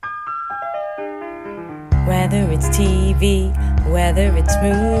Whether it's TV, whether it's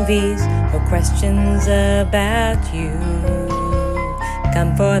movies, or questions about you.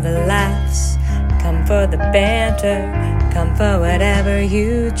 Come for the laughs, come for the banter, come for whatever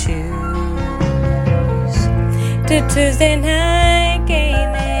you choose. To Tuesday Night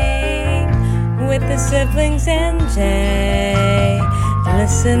Gaming with the siblings and Jay.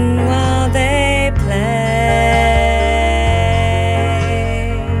 Listen while they play.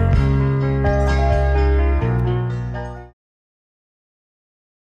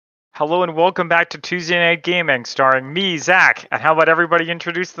 Hello and welcome back to Tuesday Night Gaming, starring me, Zach. And how about everybody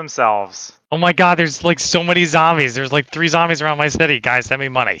introduce themselves? Oh my god, there's like so many zombies. There's like 3 zombies around my city. Guys, send me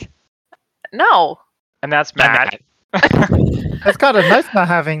money. No. And that's Matt. It's kind of nice not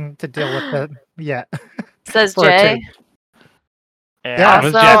having to deal with it yet. Says For a Jay. change. And, Yeah, it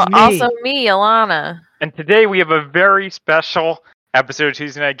was Also just me. me, Alanna. and today we have a very special episode of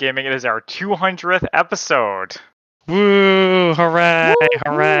Tuesday Night Gaming. It is our 200th episode. Woo! Hooray!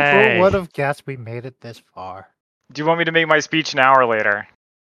 Hooray! Who would have guessed we made it this far? Do you want me to make my speech now or later?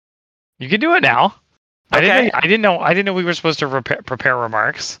 You can do it now. Okay. I didn't know we were supposed to prepare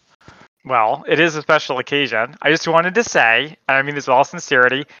remarks. Well, it is a special occasion. I just wanted to say, and I mean this with all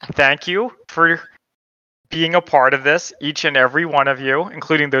sincerity, thank you for being a part of this, each and every one of you,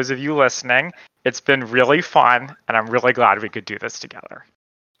 including those of you listening. It's been really fun, and I'm really glad we could do this together.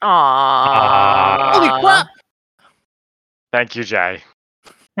 Aww. Holy crap! Thank you, Jay.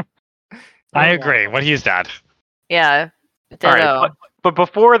 I agree. What he said. Yeah. Ditto. All right, but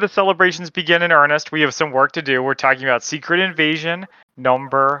before the celebrations begin in earnest, we have some work to do. We're talking about Secret Invasion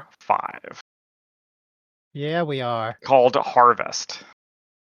number 5, Yeah, we are. called Harvest.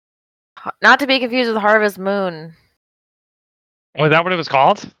 Not to be confused with Harvest Moon. Oh, is that what it was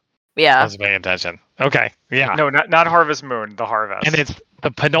called? I Yeah. wasn't paying attention. Okay. Yeah. No, not Harvest Moon, the Harvest. And it's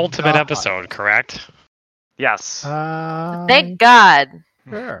the penultimate Not episode, correct? Yes, Thank God.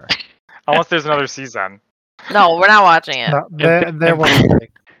 Sure. unless there's another season. No, we're not watching it. No, there was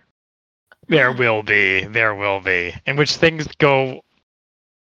There will be. There will be. In which things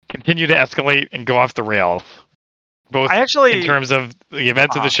continue to escalate and go off the rails. Both in terms of the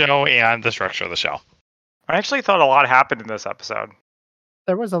events of the show and the structure of the show. I actually thought a lot happened in this episode.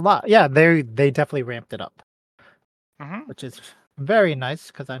 there was a lot. Yeah, they definitely ramped it up, Mm-hmm. which is very nice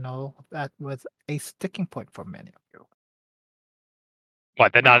because I know that was a sticking point for many of you.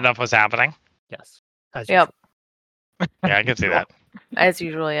 What, that not enough was happening? Yes. As Yep. Yeah, I can see that. As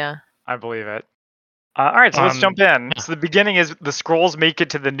usual, yeah. I believe it. All right, so let's jump in. So the beginning is the Skrulls make it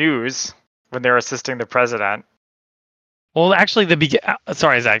to the news when they're assisting the president. Well, actually,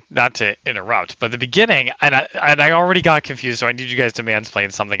 sorry, Zach, not to interrupt, but the beginning, and I already got confused, so I need you guys to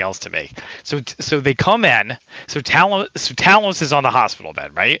mansplain something else to me. So they come in. So Talos is on the hospital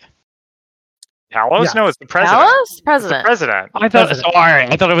bed, right? Talos? Yeah. No, it's the president. Talos? It's the President. president. I thought. So, all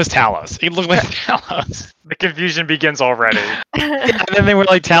right, I thought it was Talos. He looked like Talos. The confusion begins already. And then they were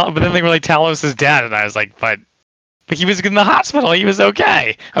like Talos is dead, and I was like, but he was in the hospital. He was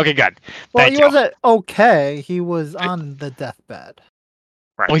okay. Okay, good. Well, Thank he you. wasn't okay. He was on the deathbed.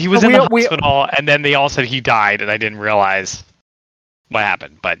 Right. Well, he was But in the we- hospital, and then they all said he died, and I didn't realize what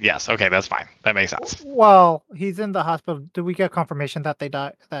happened. But yes, okay, that's fine. That makes sense. Well, he's in the hospital. Did we get confirmation that they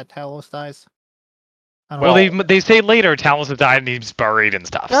die? That Talos dies? I don't Well, know. they say later Talos has died and he's buried and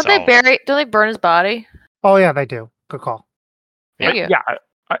stuff. Don't so. don't they burn his body? Oh yeah, they do. Good call. Thank you. Yeah.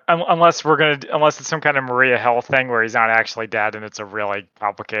 Unless it's some kind of Maria Hill thing where he's not actually dead and it's a really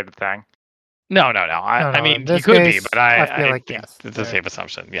complicated thing. No. I mean, in he this could case, be, but I feel like think yes. it's a safe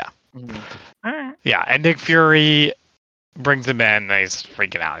assumption. Yeah. Mm-hmm. All right. Yeah, and Nick Fury brings him in and he's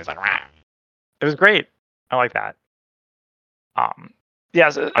freaking out. He's like, "Rah." It was great. I like that. Yeah,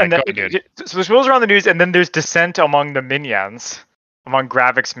 so, All and right, then, go ahead, so the Skrulls are on the news, and then there's dissent among the minions, among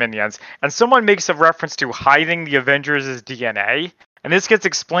Gravik's minions, and someone makes a reference to hiding the Avengers' DNA, and this gets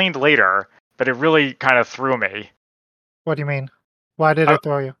explained later, but it really kind of threw me. What do you mean? Why did it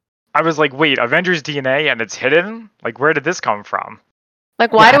throw you? I was like, wait, Avengers' DNA and it's hidden? Like, where did this come from?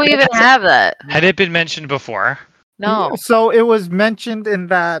 Like, why Yeah, do we even have that? Had it been mentioned before? No. So it was mentioned in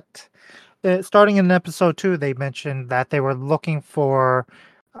that, starting in episode 2, they mentioned that they were looking for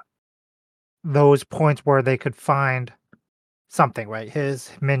those points where they could find something, right?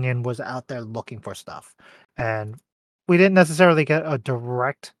 His minion was out there looking for stuff. And we didn't necessarily get a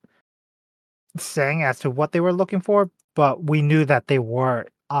direct saying as to what they were looking for, but we knew that they were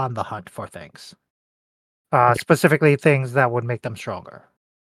on the hunt for things. Specifically things that would make them stronger.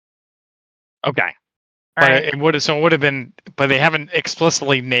 Okay. All But right. it would have been, but they haven't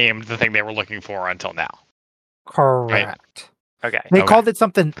explicitly named the thing they were looking for until now. Correct. Okay. They Okay. called it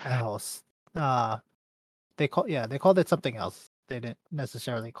something else. They called it something else. They didn't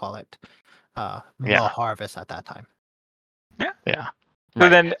necessarily call it the Yeah. harvest at that time. Yeah. So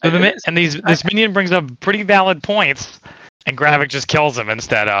then, This minion brings up pretty valid points, and Gravik just kills him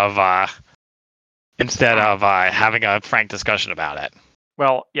instead of having a frank discussion about it.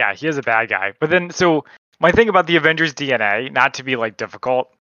 well, yeah, he is a bad guy. But then, so my thing about the Avengers DNA, not to be like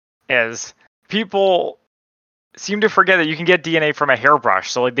difficult, is people seem to forget that you can get DNA from a hairbrush.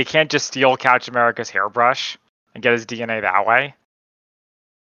 So like they can't just steal Couch America's hairbrush and get his DNA that way.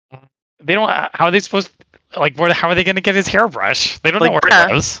 They don't. How are they supposed? How are they going to get his hairbrush? They don't know Like, where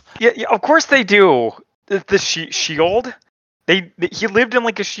he lives. Yeah, of course they do. The Shield. He lived in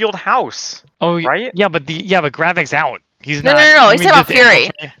like a Shield house. Oh, right? Yeah, but Gravik's out. He's No, not. no, no. you He's mean talking about just Fury.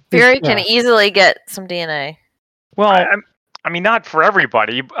 infiltrate- Fury can Yeah. easily get some DNA. Well, I mean, not for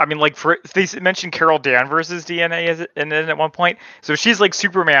everybody. I mean, like they mentioned Carol Danvers' DNA in it at one point. So she's like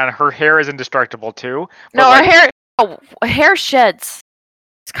Superman. Her hair is indestructible too. No, but, our hair sheds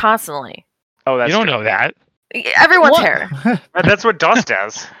constantly. Oh, that's you don't true. know that. Everyone's What? hair. That's what dust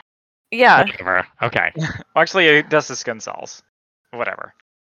does. Yeah. Whatever. Okay. Actually, dust is skin cells. Whatever.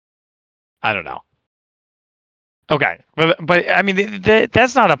 I don't know. Okay, but I mean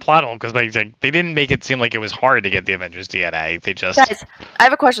that's not a plot hole because they didn't make it seem like it was hard to get the Avengers DNA. They just Guys, I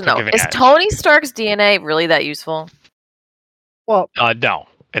have a question though. Took Is advantage. Tony Stark's DNA really that useful? Well, no,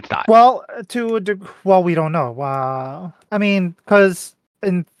 it's not. well, we don't know. I mean, because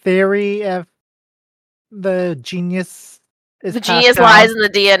in theory, if the genius is The passed genius down, lies in the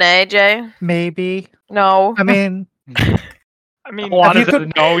DNA, Jay? maybe. No. I mean, I mean, Alanna you says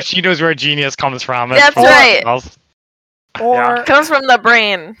could- no. She knows where genius comes from. That's for right. else. or Comes from the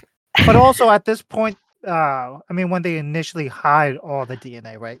brain. but also at this point, I mean, when they initially hide all the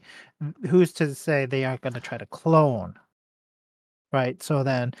DNA, right? Who's to say they aren't going to try to clone, right? So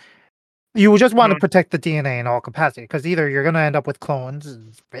then you would just want to protect the DNA in all capacity because either you're going to end up with clones.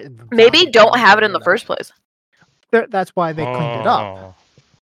 Maybe zombie don't clones, have it or in the whatever. first place. That's why they cleaned it up. Oh.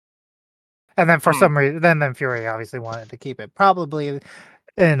 And then for some reason, then Fury obviously wanted to keep it. Probably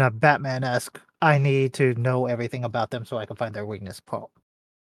in a Batman-esque, I need to know everything about them so I can find their weakness.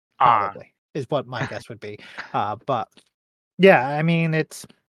 Probably is what my guess would be. But yeah, I mean, it's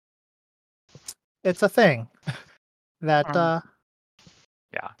a thing that.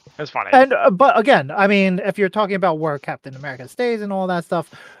 yeah, it's funny. And but again, I mean, if you're talking about where Captain America stays and all that stuff,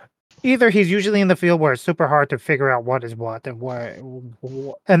 either he's usually in the field where it's super hard to figure out what is what and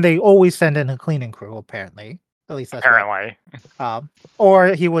and they always send in a cleaning crew. Apparently, at least that's Apparently.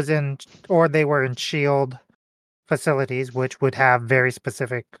 or they were in Shield facilities, which would have very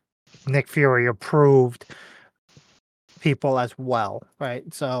specific Nick Fury approved people as well, right?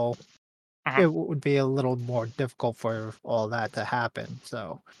 So it would be a little more difficult for all that to happen.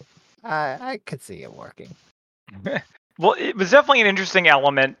 So I could see it working. Well, it was definitely an interesting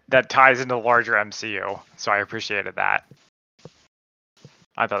element that ties into the larger MCU, so I appreciated that.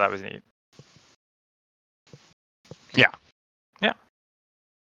 I thought that was neat.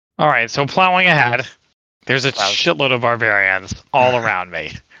 All right, so plowing ahead, there's a Wow. shitload of barbarians all around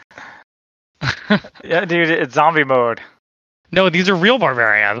me. Yeah, dude, it's zombie mode. No, these are real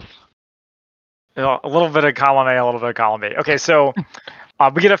barbarians. You know, a little bit of column A, a little bit of column B. Okay, so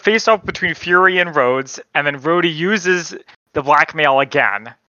we get a face-off between Fury and Rhodes, and then Rhodey uses the blackmail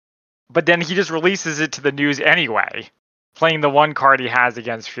again, but then he just releases it to the news anyway, playing the one card he has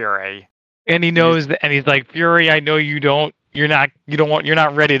against Fury. And he knows that, and he's like, Fury, I know you're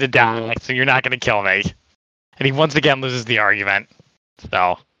not ready to die, so you're not going to kill me. And he once again loses the argument.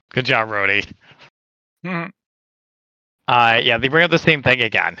 So, good job, Rhodey. Mhm. Yeah, they bring up the same thing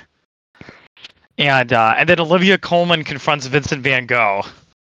again. And then Olivia Colman confronts Vincent Van Gogh.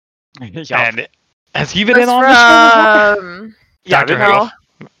 Yup. And has he been in That's on this show before? from... Yeah, Dr. they- Who? No.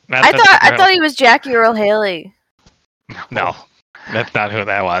 That's I not Dr. thought he was Jackie Earl Haley. Who. No, that's not who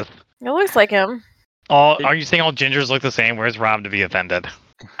that was. It looks like him. Are you saying all gingers look the same? Where's Rob to be offended?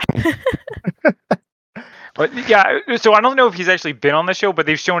 But yeah, so I don't know if he's actually been on the show, but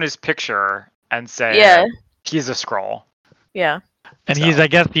they've shown his picture and say Yeah. he's a Skrull. Yeah. And So- I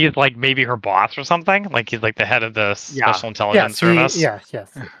guess he's like maybe her boss or something. Like he's like the head of the special intelligence service. Yes,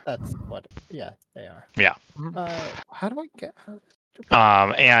 that's what. Yeah, they are. Yeah. How do I get?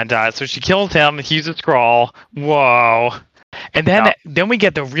 And so she kills him. He's a Skrull. Whoa. And then we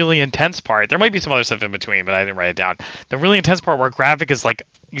get the really intense part. There might be some other stuff in between, but I didn't write it down. The really intense part where Gravik is like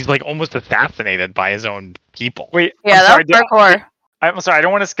he's like almost assassinated by his own people. Wait, Yeah, I'm sorry, that was hardcore. I'm sorry, I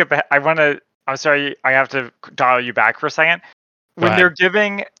don't want to skip ahead. I'm sorry, I have to dial you back for a second. Go When ahead. they're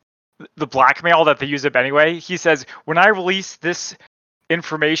giving the blackmail that they use up anyway, he says, when I release this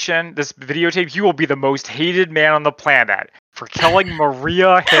information, this videotape, you will be the most hated man on the planet for killing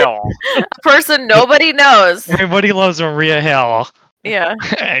Maria Hill. A person nobody knows. Everybody loves Maria Hill. Yeah.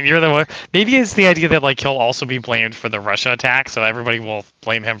 And you're the one. Maybe it's the idea that like he'll also be blamed for the Russia attack, so everybody will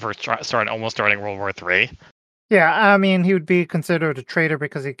blame him for almost starting World War III. Yeah, I mean, he would be considered a traitor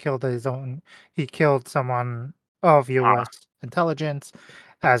because he killed someone of U.S. intelligence,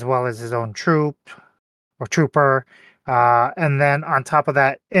 as well as his own trooper. And then on top of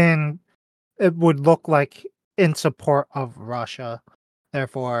that, it would look like in support of Russia.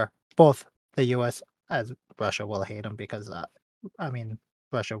 Therefore, both the U.S. as Russia will hate him because,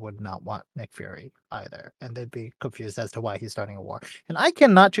 Russia would not want Nick Fury either, and they'd be confused as to why he's starting a war. And I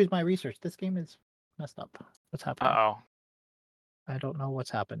cannot choose my research. This game is messed up. What's happening? Uh-oh. I don't know what's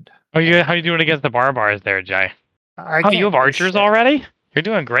happened. How you doing against the barbars there, Jay? I You have archers already? You're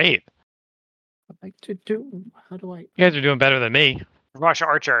doing great. Like to do. How do I? You guys are doing better than me. Rush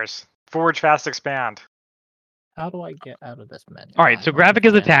archers. Forge, fast, expand. How do I get out of this menu? All right, so Graphic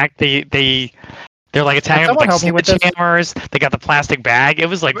is attacked. They're like attacking with like sledgehammers. They got the plastic bag. It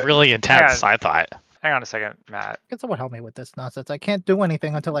was like really intense. I thought. Hang on a second, Matt. Can someone help me with this nonsense? I can't do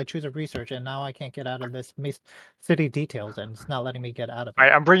anything until I choose a research, and now I can't get out of this city details, and it's not letting me get out of it. All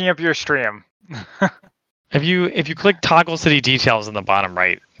right, I'm bringing up your stream. If you click toggle city details in the bottom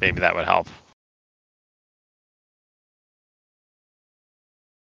right, maybe that would help.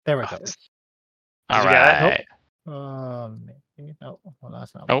 There we go. All right. Maybe no. Well,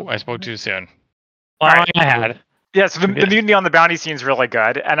 that's not. Oh, I spoke too soon. Well, All right. I had. Yeah, so the mutiny on the bounty scene is really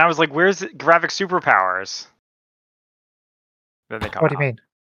good, and I was like, "Where's Graphic superpowers?" Then they come What do you out. mean?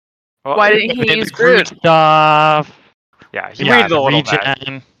 Well, Why didn't he use Groot? Stuff. Yeah, he waited a little bit.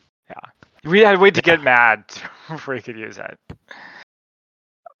 regen. We had to wait to get mad before he could use it.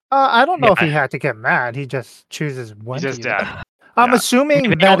 I don't know if he had to get mad. He just chooses when He to just use did. it. I'm assuming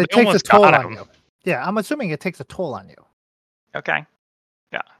They that it takes a almost toll got on him. you. Yeah, I'm assuming it takes a toll on you. Okay.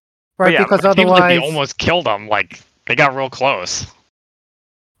 Right, yeah, because It seems like otherwise, they almost killed him. Like they got real close.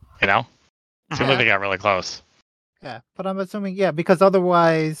 You know, seems like they got really close. yeah. But I'm assuming, because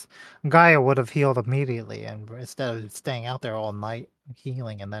otherwise, Gaia would have healed immediately, and instead of staying out there all night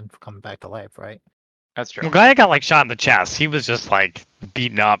healing and then coming back to life, right? That's true. Well, guy got like shot in the chest. He was just like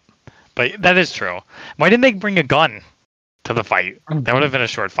beaten up. But that is true. Why didn't they bring a gun to the fight? That would have been a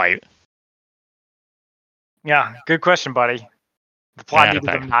short fight. Yeah, good question, buddy. The plot Yeah, needed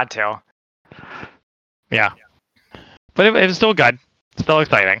them thanks. not to. Yeah. But it was still good. Still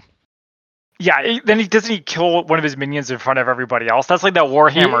exciting. Yeah, then he kill one of his minions in front of everybody else. That's like that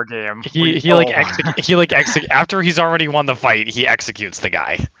Warhammer game. After he's already won the fight, he executes the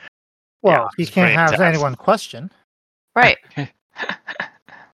guy. Well, he it's can't pretty have intense. anyone question. Right.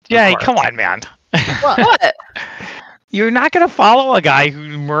 Yeah, course. come on, man. What? You're not gonna follow a guy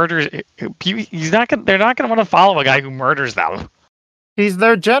who murders. They're not gonna want to follow a guy who murders them. He's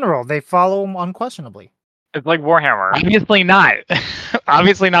their general. They follow him unquestionably. It's like Warhammer. Obviously not.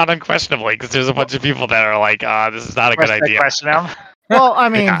 Obviously not unquestionably, because there's a bunch of people that are like, this is not a good idea. Question him. Well, I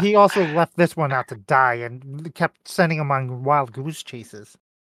mean, Yeah. he also left this one out to die and kept sending him on wild goose chases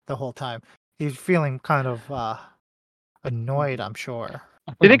the whole time. He's feeling kind of annoyed, I'm sure.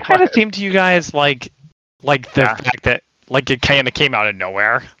 Did it kind of seem to you guys like the fact that like it kind of came out of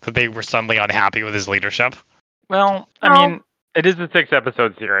nowhere that they were suddenly unhappy with his leadership? Well, I mean, it is a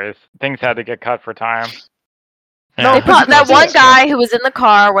 6-episode series. Things had to get cut for time. Yeah. They that one guy who was in the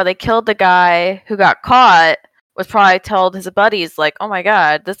car where they killed the guy who got caught was probably told his buddies, like, "Oh my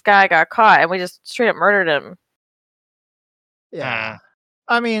god, this guy got caught, and we just straight up murdered him." Yeah.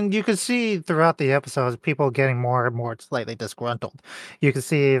 I mean, you could see throughout the episodes people getting more and more slightly disgruntled. You can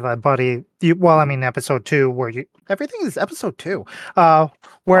see like buddy, episode 2 where everything is episode 2,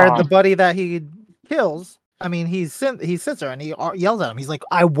 where the buddy that he kills. I mean, he sits there and he yells at him. He's like,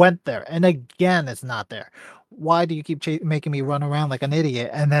 "I went there, and again, it's not there. Why do you keep making me run around like an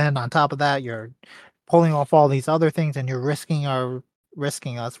idiot?" And then on top of that, you're pulling off all these other things, and you're risking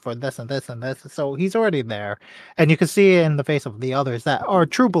us for this and this and this. So he's already there, and you can see in the face of the others that are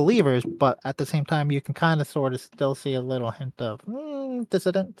true believers, but at the same time, you can kind of sort of still see a little hint of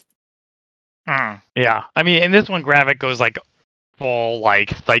dissident. Yeah, I mean, in this one, Gravik goes like full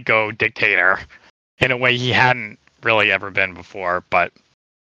like psycho dictator in a way he hadn't really ever been before, but.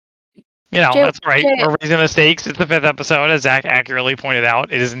 That's right. We're raising the stakes. It's the 5th episode, as Zach accurately pointed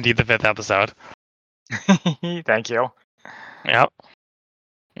out. It is indeed the 5th episode. Thank you. Yep.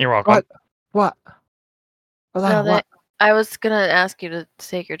 You're welcome. What? What? I was gonna ask you to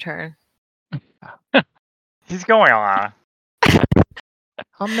take your turn. He's going on.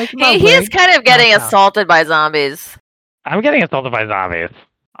 I'm making my He way is kind of getting downtown. assaulted by zombies. I'm getting assaulted by zombies.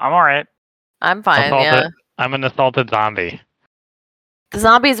 I'm all right. I'm fine. Assaulted. Yeah. I'm an assaulted zombie. The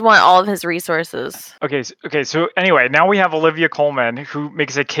zombies want all of his resources. Okay. So anyway, now we have Olivia Colman who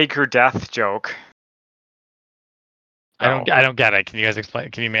makes a cake or death joke. I don't get it. Can you guys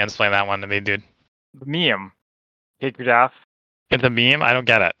explain? Can you mansplain that one to me, dude? Meme. Cake or death. It's a meme. I don't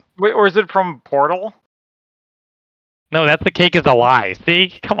get it. Wait, or is it from Portal? No, that's the cake is a lie.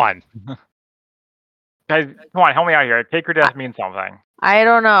 See, come on. Guys, come on, help me out here. Cake or death means something. I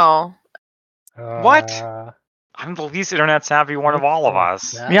don't know. What? I'm the least internet savvy one of all of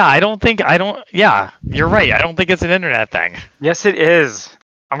us. Yeah, I don't. Yeah, you're right. I don't think it's an internet thing. Yes, it is.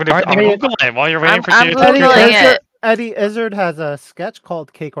 I'm gonna. All right, then Google it while you're waiting for I'm you to Googling it. Eddie Izzard has a sketch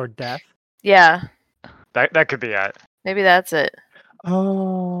called Cake or Death. Yeah. That could be it. Maybe that's it.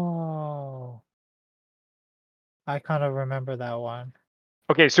 Oh. I kind of remember that one.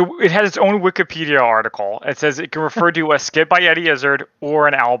 Okay, so it has its own Wikipedia article. It says it can refer to a skit by Eddie Izzard or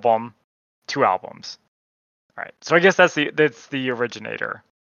an album, 2 albums. All right, so I guess that's the originator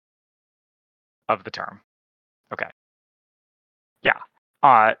of the term. Okay.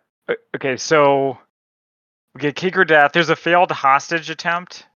 Yeah. Okay, so we get cake or death. There's a failed hostage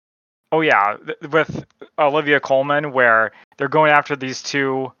attempt. Oh yeah, with Olivia Colman, where they're going after these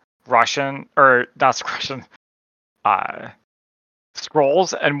 2 Russian or not Russian,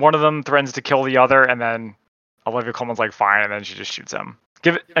 scrolls, and one of them threatens to kill the other, and then Olivia Colman's like fine, and then she just shoots him.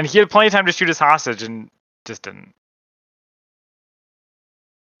 And he had plenty of time to shoot his hostage, and just didn't.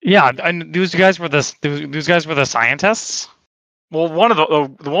 Yeah, and those guys were the scientists. Well, one of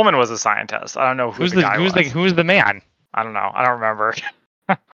the woman was a scientist. I don't know who's the guy was. Who's the man? I don't know. I don't remember.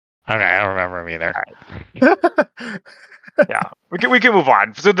 Okay, I don't remember him either. Yeah, we can move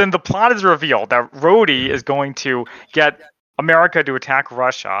on. So then the plot is revealed that Rhodey is going to get America to attack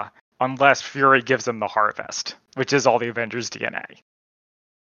Russia unless Fury gives them the harvest, which is all the Avengers' DNA.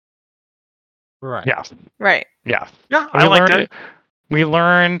 Right. Yeah. Right. Yeah. Yeah, I liked it. We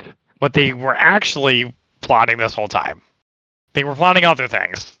learned what they were actually plotting this whole time. They were plotting other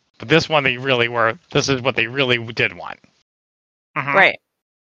things, but this one this is what they really did want. Mhm. Right.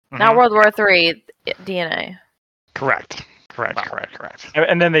 Mhm. Not World War III DNA. Correct.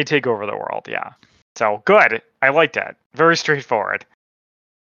 And then they take over the world. Yeah. So good. I liked it. Very straightforward.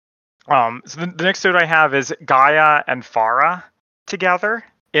 So the next note I have is Gaia and Farah together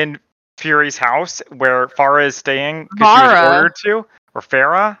in Fury's house, where Farah is staying because she was ordered to, or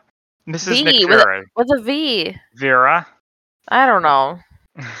Farah. Mrs. Nick Fury. What's a V? Vera. I don't know.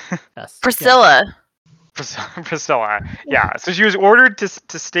 Yes. Priscilla. Priscilla. Yeah. So she was ordered to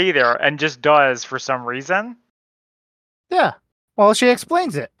stay there, and just does for some reason. Yeah. Well, she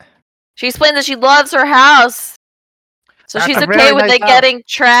explains it. She explains that she loves her house. So That's she's a okay very with nice it house. getting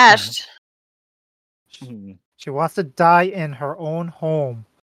trashed. She wants to die in her own home.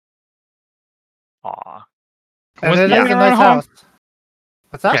 Aw. And Was it she is in a her nice own home? house.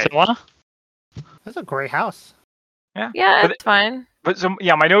 What's that? Priscilla? That's a great house. Yeah. Yeah, But it's fine. But so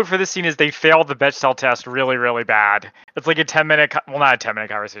yeah, my note for this scene is they failed the Bechdel test really, really bad. It's like a 10-minute, well, not a 10-minute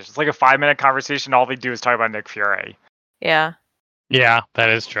conversation. It's like a 5-minute conversation. All they do is talk about Nick Fury. Yeah. Yeah, that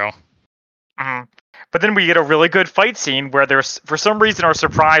is true. Mm-hmm. But then we get a really good fight scene where there's, for some reason, are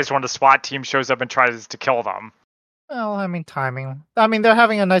surprised when the SWAT team shows up and tries to kill them. Well, I mean, timing. I mean, they're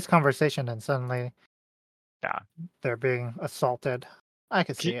having a nice conversation, and suddenly, Yeah, they're being assaulted. I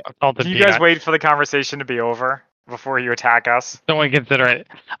can see it. Do you guys wait for the conversation to be over before you attack us? Don't want to consider it.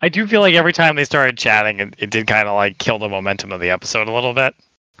 I do feel like every time they started chatting, it did kind of like kill the momentum of the episode a little bit.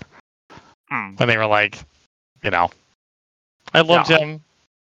 Hmm. When they were like, I loved him.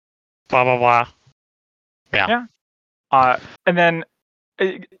 Blah blah blah. Yeah. And then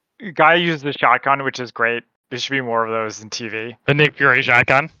Guy uses the shotgun, which is great. There should be more of those in TV. The Nick Fury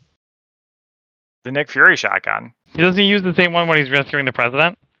shotgun. The Nick Fury shotgun. He doesn't use the same one when he's rescuing the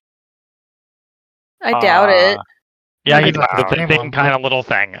president. I doubt it. Yeah, he I does. doubt It's the it. same kind of little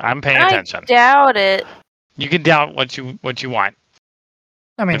thing. I'm paying I attention. doubt it. You can doubt what you want.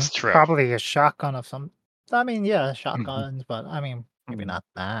 I mean, It's true. probably a shotgun of some. I mean, yeah, shotguns, but I mean, maybe not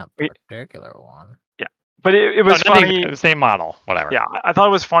that particular one. But it was funny. The same model, whatever. Yeah, I thought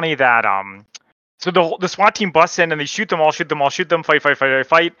it was funny that so the SWAT team busts in and they shoot them all,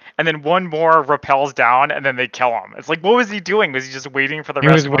 fight, and then one more rappels down and then they kill him. It's like, what was he doing? Was he just waiting for the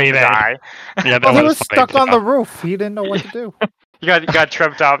rest of them to die? Yeah, that Well, he was funny stuck too. on the roof. He didn't know what to do. He got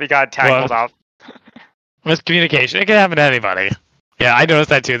tripped up. He got tangled up. Miscommunication. It can happen to anybody. Yeah, I noticed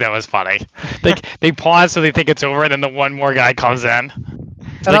that too. That was funny. Like they pause so they think it's over, and then the one more guy comes in.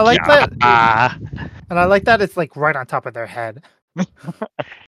 And I like that. Ah. And I like that it's like right on top of their head.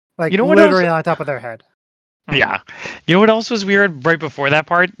 Like You know what literally on top of their head. Yeah. You know what else was weird right before that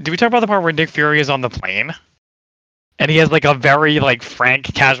part? Did we talk about the part where Nick Fury is on the plane? And he has like a very like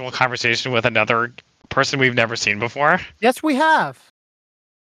frank, casual conversation with another person we've never seen before. Yes, we have.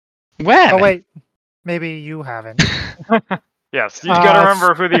 When? Oh wait, maybe you haven't. Yes, you got to Uh,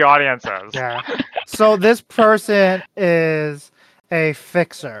 remember who the audience is. Yeah. So this person is a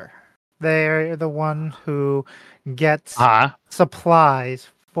fixer. They're the one who gets supplies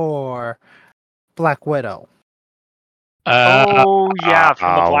for Black Widow. Oh yeah,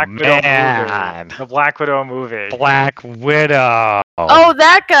 from the Black Widow man. movie. The Black Widow movie. Black Widow. Oh,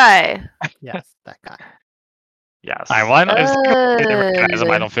 that guy. Yes, that guy. Yes. I recognize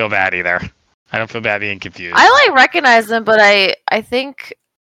him. I don't feel bad either. I don't feel bad being confused. I like recognize him, but I think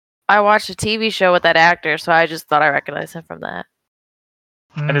I watched a TV show with that actor, so I just thought I recognized him from that.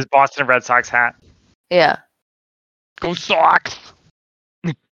 And his Boston Red Sox hat. Yeah. Go Sox!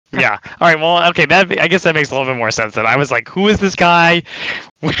 Yeah. All right. Well, okay. I guess that makes a little bit more sense. Then I was like, "Who is this guy?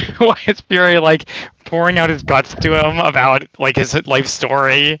 Why is Fury like pouring out his guts to him about like his life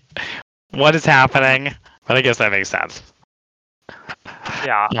story? What is happening?" But I guess that makes sense.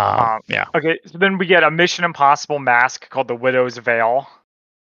 Yeah. Yeah. Okay. So then we get a Mission Impossible mask called the Widow's Veil.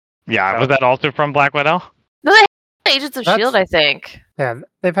 Yeah. Was that also from Black Widow? No, they had Agents of Shield, I think. Yeah,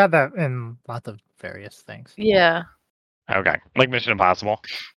 they've had that in lots of various things. Yeah. Okay. Like Mission Impossible,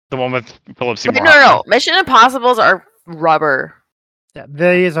 the one with Philip Seymour. No. Mission Impossibles are rubber. Yeah,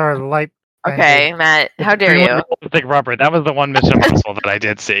 these are light. Okay, Matt. How dare you? Like rubber. That was the one Mission Impossible that I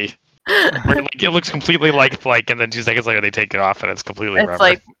did see. Where, like, it looks completely like flake, and then 2 seconds later they take it off, and it's completely It's rubber.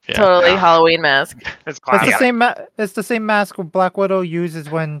 like totally Halloween mask. It's the same. It's the same mask Black Widow uses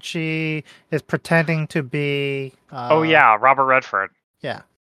when she is pretending to be. Oh yeah, Robert Redford. Yeah.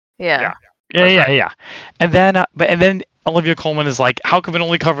 Yeah. And then Olivia Colman is like, "How come it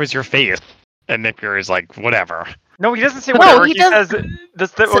only covers your face?" And Nick Fury's like, "Whatever." No, he doesn't say whatever. He says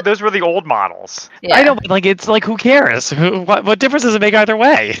so, those were the old models. Yeah. I know, but like, it's like, who cares? What difference does it make either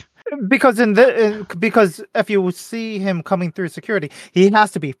way? Because because if you see him coming through security, he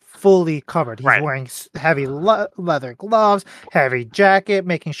has to be fully covered. He's wearing heavy leather gloves, heavy jacket,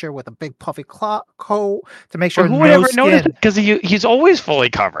 making sure with a big puffy coat to make sure who would ever skin. notice it? Because he's always fully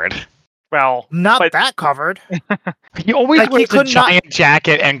covered. Well, not that covered. He always wears a giant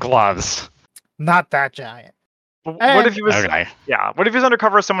jacket and gloves. Not that giant. What if he was? Okay. Yeah. What if he's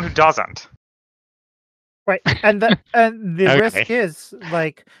undercover as someone who doesn't? Right, and the risk is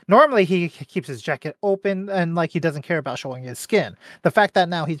like normally he keeps his jacket open and like he doesn't care about showing his skin. The fact that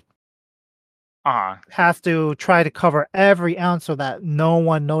now he's has to try to cover every ounce so that no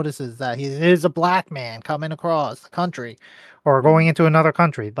one notices that he is a black man coming across the country or going into another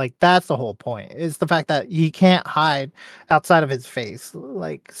country. Like that's the whole point. Is the fact that he can't hide outside of his face.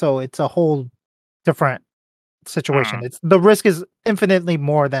 Like so, it's a whole different situation. It's the risk is infinitely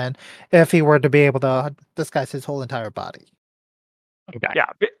more than if he were to be able to disguise his whole entire body. Okay. Yeah,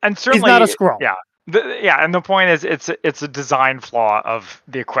 and certainly he's not a Skrull. Yeah, and the point is, it's a design flaw of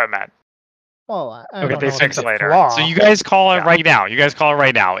the equipment. Well, they fix it later. So you guys call it right now.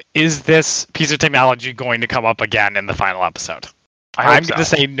 Is this piece of technology going to come up again in the final episode? I'm going to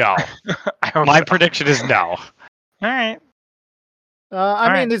say no. My prediction is no. All right.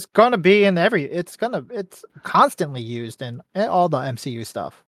 I mean, it's gonna be in it's constantly used in all the MCU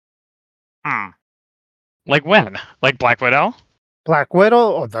stuff. Like when? Like Black Widow? Black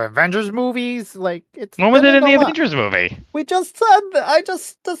Widow or the Avengers movies? Like it's. When was it in the Avengers movie? We just said that. I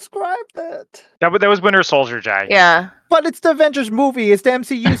just described it. That was Winter Soldier, Jay. Yeah. But it's the Avengers movie. It's the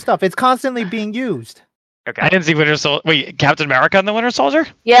MCU stuff. It's constantly being used. Okay. I didn't see Winter Soldier. Wait, Captain America and the Winter Soldier?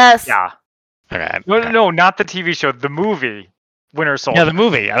 Yes. Yeah. Okay. No, not the TV show. The movie. Winter Soldier. Yeah, the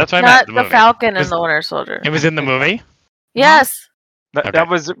movie. That's what I meant. Not the Falcon and the Winter Soldier. It was in the movie? Yes. That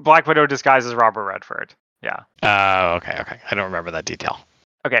was Black Widow disguised as Robert Redford. Yeah. Okay. I don't remember that detail.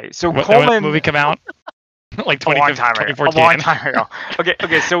 Okay, so when Coleman. did the movie come out? Like 2014. A long time ago.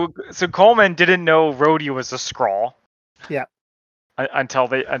 Okay. So Coleman didn't know Rhodey was a Skrull. Yeah. Until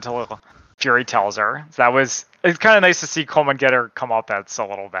Fury tells her. So it's kind of nice to see Coleman get her comeuppance a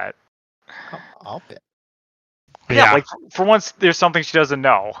little bit. Comeuppance. Yeah, like for once, there's something she doesn't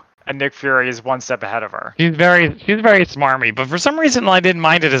know, and Nick Fury is one step ahead of her. She's very smarmy, but for some reason I didn't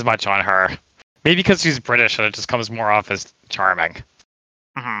mind it as much on her. Maybe because she's British and it just comes more off as charming.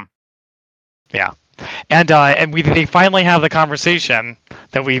 Mm-hmm. Yeah, and they finally have the conversation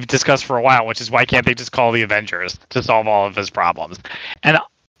that we've discussed for a while, which is why can't they just call the Avengers to solve all of his problems? And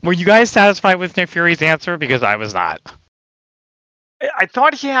were you guys satisfied with Nick Fury's answer? Because I was not. I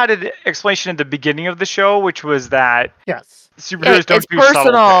thought he had an explanation at the beginning of the show, which was that yes, superheroes don't do personal.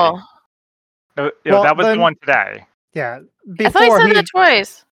 subtlety. Well, that was then- the one today. Yeah. I thought he Before said that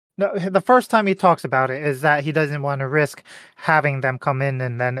twice. no, the first time he talks about it is that he doesn't want to risk having them come in,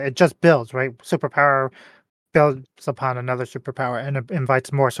 and then it just builds, right? Superpower builds upon another superpower, and it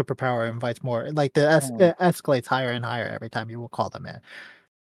invites more superpower, invites more. Like it escalates higher and higher every time you will call them in.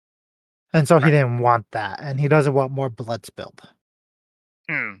 And so he Right. didn't want that, and he doesn't want more blood spilled.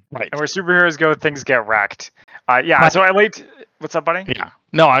 Right. And where superheroes go, things get wrecked. Yeah. Right. So I liked. What's up, buddy? Yeah.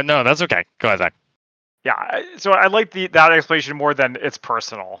 No, that's okay. Go ahead, Zach. Yeah. So I like that explanation more than it's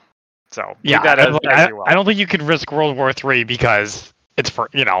personal. So Yeah, read that as you will. I don't think you can risk World War III because it's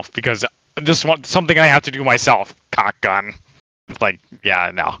because this one something I have to do myself. Cock gun. It's like,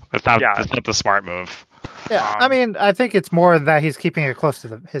 yeah, no, that's not the smart move. Yeah, I mean, I think it's more that he's keeping it close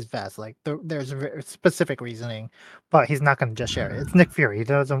to his vest. Like there's a very specific reasoning, but he's not going to just share it. It's Nick Fury. He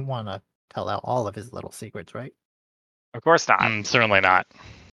doesn't want to tell out all of his little secrets, right? Of course not. Certainly not.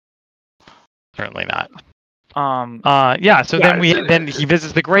 Certainly not. Yeah. So then he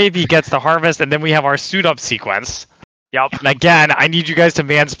visits the grave, he gets the harvest, and then we have our suit up sequence. Yep. And again, I need you guys to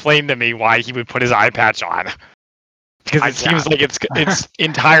mansplain to me why he would put his eye patch on. Because it seems like it's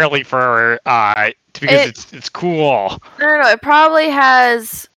entirely for it's cool. No. It probably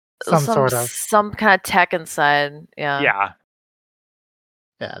has some kind of tech inside. Yeah.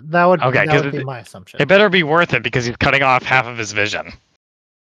 Yeah, that would be my assumption. It better be worth it because he's cutting off half of his vision.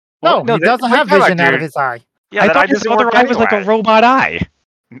 No, he doesn't have vision out of his eye. Yeah, I thought his other eye was like a robot eye.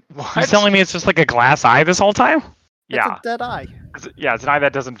 What? You're telling me it's just like a glass eye this whole time? Yeah. It's a dead eye. It's an eye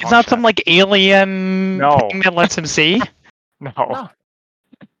that doesn't function. It's not some like alien thing that lets him see? No.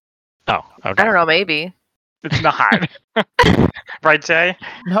 Oh, okay. I don't know, maybe. It's not. Right, Jay?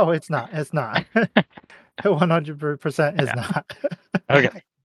 No, it's not. It's not. 100% is not. Okay.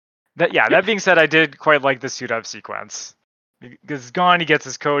 That being said, I did quite like the suit up sequence. Because he's gone, he gets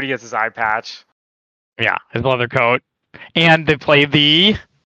his coat, he gets his eye patch. Yeah, his leather coat. And they play the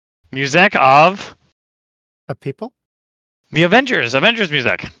music of The people? the Avengers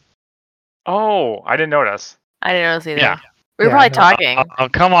music. Oh, I didn't notice. I didn't notice either. Yeah. We were probably talking. Oh,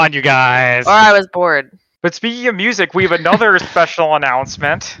 come on, you guys. Or I was bored. But speaking of music, we have another special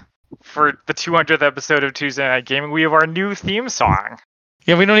announcement for the 200th episode of Tuesday Night Gaming. We have our new theme song.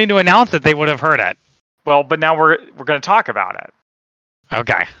 Yeah, we don't need to announce it. They would have heard it. Well, but now we're going to talk about it.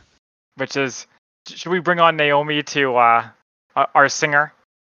 Okay. Which is, should we bring on Naomi to our singer?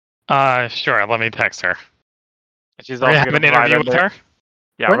 Sure. Let me text her. She's We're also gonna have going an to interview with her.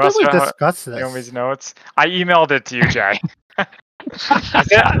 Yeah, When we're did we also gonna have discuss this? Naomi's notes. I emailed it to you, Jay.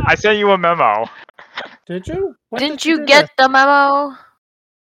 I sent you a memo. Did you? When Didn't did you do get this? the memo?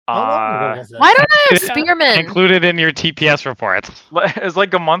 How long ago was this? Why don't I have Spearman? Included in your TPS reports. It was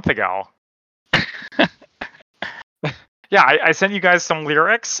like a month ago. Yeah, I sent you guys some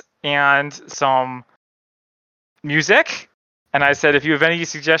lyrics and some music, and I said if you have any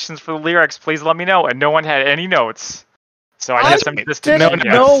suggestions for the lyrics, please let me know. And no one had any notes, so I guess I'm just didn't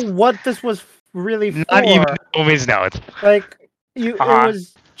know what this was really for. Not even Naomi's notes. Like it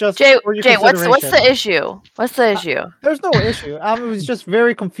was just Jay, for your what's the consideration. issue? What's the issue? There's no issue. I was just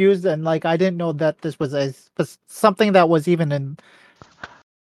very confused, and like I didn't know that this was something that was even in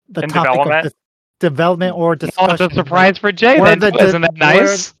the topic development? of this development or Oh, discussion. it's a surprise for Jay. Where Then. Isn't that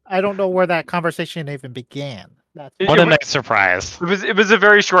nice? I don't know where that conversation even began. That's What a nice surprise. It was a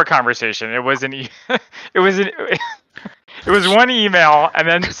very short conversation. It was it was one email, and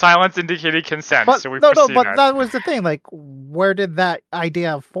then silence indicated consent. but So we but proceeded. that was the thing. Like, where did that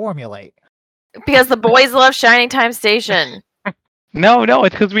idea formulate? Because the boys love Shining Time Station. No,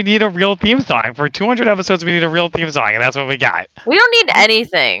 it's because we need a real theme song. For 200 episodes, we need a real theme song, and that's what we got. We don't need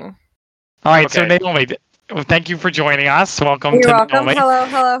anything. All right, so Okay. Naomi, thank you for joining us. Welcome You're to welcome. Naomi.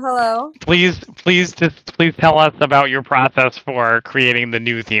 Hello. Please tell us about your process for creating the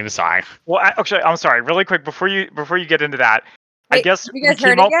new theme song. Well, actually, I'm sorry. Really quick before you get into that, I Wait, guess have you guys we came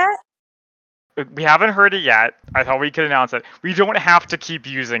heard it up- yet? We haven't heard it yet. I thought we could announce it. We don't have to keep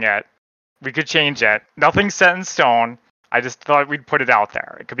using it. We could change it. Nothing's set in stone. I just thought we'd put it out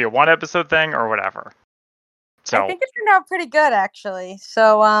there. It could be a one episode thing or whatever. So I think it turned out pretty good, actually.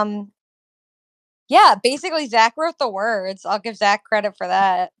 So, yeah, basically Zach wrote the words. I'll give Zach credit for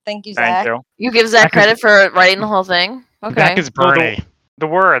that. Thank you, Zach. thank you. You give Zach credit for writing the whole thing? Okay. Zach is Bernie. The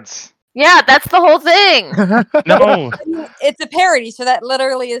words. Yeah, that's the whole thing. No. I mean, it's a parody, so that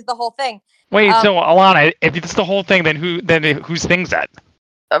literally is the whole thing. Wait, so Alanna, if it's the whole thing, then who sings it?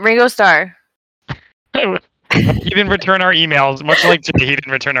 Ringo Starr. He didn't return our emails, much like Jay, he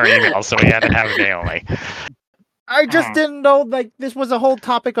didn't return our emails, so we had to have Naomi. I just didn't know like this was a whole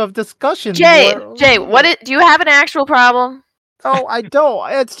topic of discussion. Jay, do you have an actual problem? Oh, I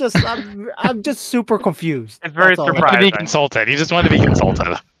don't. It's just I'm just super confused. It's very That's all. He wanted to be surprising. consulted. He just wanted to be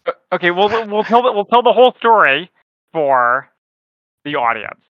consulted. Okay, we'll tell the whole story for the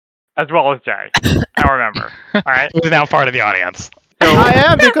audience as well as Jay. I remember. All right. He's now part of the audience. So I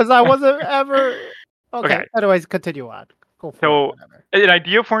am because I wasn't ever. Okay. Okay. Anyways, continue on. Go for So- it. Whatever. an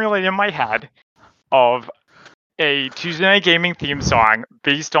idea formulated in my head of a Tuesday Night Gaming theme song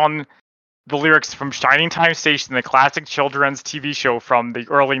based on the lyrics from Shining Time Station, the classic children's TV show from the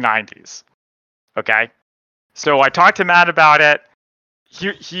early 90s. Okay? So I talked to Matt about it.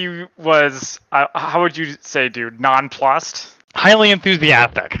 He was, how would you say, dude, nonplussed? Highly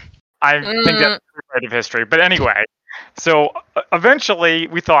enthusiastic. I think that's part of history. But anyway, so eventually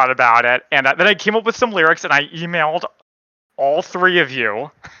we thought about it, and then I came up with some lyrics, and I emailed all three of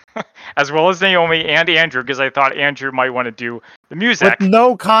you, as well as Naomi and Andrew, because I thought Andrew might want to do the music. With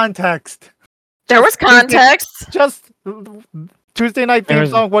no context. There was context. Just Tuesday night theme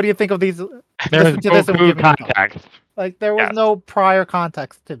There's- song. What do you think of these? There's Listen to this and no give me a context. Like there was Yes. no prior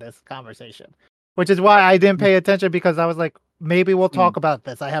context to this conversation, which is why I didn't pay attention because I was like, maybe we'll talk about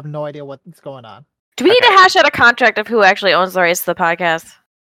this. I have no idea what's going on. Do we need to hash out a contract of who actually owns the rights to the podcast?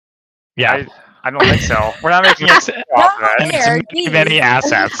 Yeah. I don't think so. We're not making Yes, it off of and it. There, it's many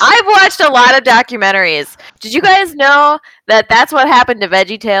assets. I've watched a lot of documentaries. Did you guys know that that's what happened to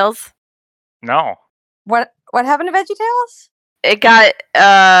VeggieTales? No. What happened to VeggieTales?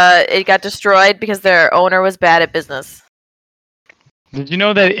 It got destroyed because their owner was bad at business. Did you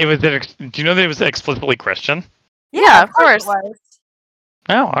know that it was? Do you know that it was explicitly Christian? Yeah, of it course. was.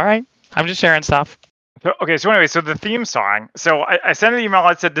 Oh, all right. I'm just sharing stuff. So, okay, so anyway, so the theme song. So I sent an email.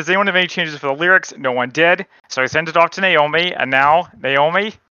 I said, does anyone have any changes for the lyrics? No one did. So I sent it off to Naomi, and now,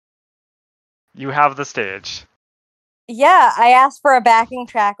 Naomi, you have the stage. Yeah, I asked for a backing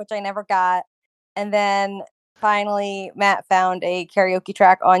track, which I never got. And then finally, Matt found a karaoke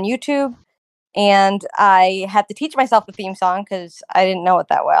track on YouTube. And I had to teach myself the theme song because I didn't know it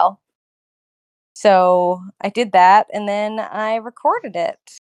that well. So I did that, and then I recorded it.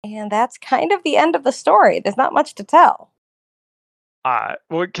 And that's kind of the end of the story. There's not much to tell.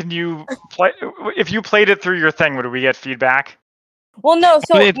 Well, can you play? If you played it through your thing, would we get feedback? Well, no.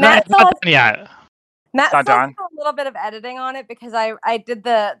 So But it's Matt not still done yet. Matt It's not still has done. a little bit of editing on it because I did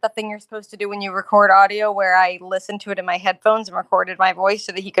the thing you're supposed to do when you record audio, where I listened to it in my headphones and recorded my voice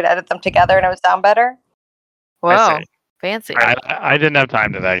so that he could edit them together and it would sound better. Whoa, see. fancy. I didn't have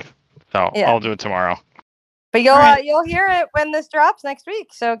time today, so Yeah. I'll do it tomorrow. But you'll Alright. you'll hear it when this drops next week.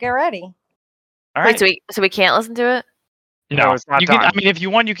 So get ready. All Wait, right. so we can't listen to it? No, it's not you can, done. I mean, if you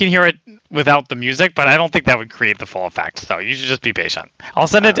want, you can hear it without the music, but I don't think that would create the full effect. So you should just be patient. I'll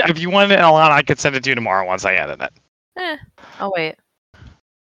send it. If you want it, Alanna, I could send it to you tomorrow once I edit it. Oh wait.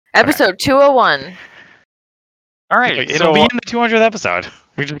 Episode 201. All right. It'll So, be in the 200th episode.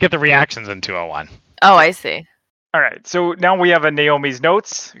 We just get the reactions in 201. Oh, I see. all right. So now we have a Naomi's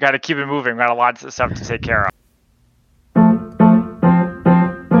notes. We got to keep it moving. We got a lot of stuff to take care of.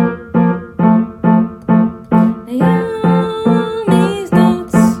 Naomi's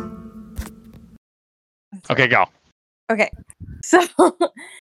notes. Okay, go. Okay. So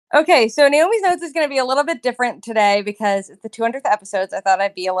okay, so Naomi's notes is going to be a little bit different today because it's the 200th episode. So I thought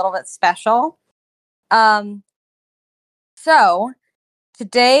I'd be a little bit special. So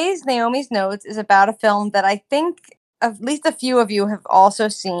today's Naomi's notes is about a film that I think at least a few of you have also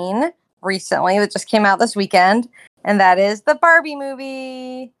seen recently that just came out this weekend, and that is the Barbie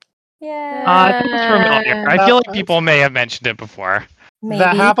movie. Yeah. I think it's familiar. I feel like people may have mentioned it before. Maybe.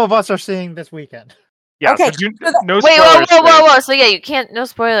 That half of us are seeing this weekend. Yeah. Okay, So do, so the- no Wait, spoilers. whoa. please. So yeah, you can't. No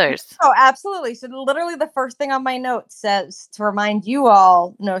spoilers. Oh, absolutely. So literally the first thing on my note says to remind you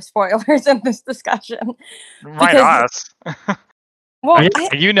all no spoilers in this discussion. Remind because- us. Well,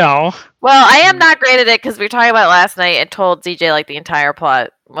 Yeah, you know. Well, I am not great at it because we were talking about it last night and told ZJ like the entire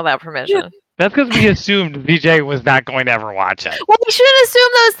plot without permission. That's because we assumed VJ was not going to ever watch it. Well, you shouldn't assume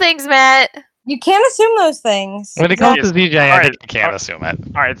those things, Matt. you can't assume those things. When it comes to Exactly. ZJ, I Alright. think you can't assume it.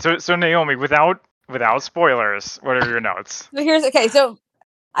 All right. So Naomi, without spoilers, what are your notes? So here's okay. So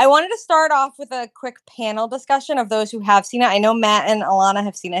I wanted to start off with a quick panel discussion of those who have seen it. I know Matt and Alanna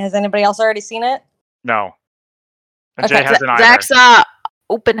have seen it. Has anybody else already seen it? No. And Okay, Jay hasn't either. Zach saw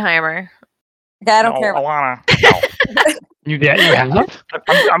Oppenheimer. Okay, I don't No, care about Alanna. You did? You have?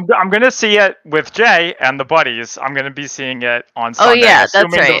 I'm gonna see it with Jay and the buddies. I'm gonna be seeing it on Oh, Sunday. yeah, that's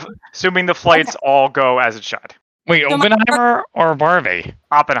assuming right. Assuming the flights all go as it should. Wait, So my- Oppenheimer or Barbie?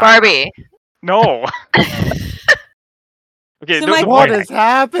 Oppenheimer. Barbie. No. Okay. So the my- What point, is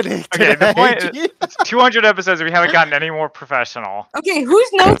happening Okay, the today? point- Gee? it's 200 episodes. We haven't gotten any more professional. Okay, whose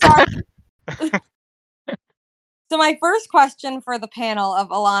notes are So my first question for the panel of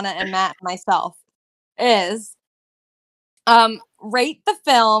Alanna and Matt and myself is rate the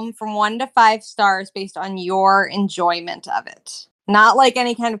film from 1 to 5 stars based on your enjoyment of it. Not like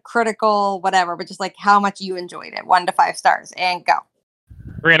any kind of critical whatever, but just like how much you enjoyed it. 1 to 5 stars, and go.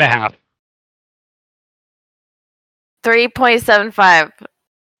 3.5. 3.75.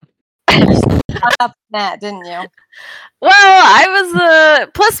 Up Matt, didn't you? Well, I was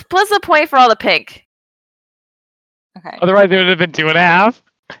plus a point for all the pink. Okay. Otherwise, it would have been 2.5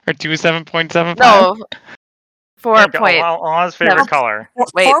 or 7.75. No, 4 Thank point. Alana's favorite color.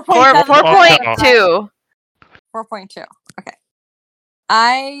 Wait, 4.7. 4.2. 4.2. Okay.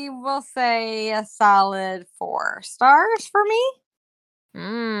 I will say a solid 4 stars for me.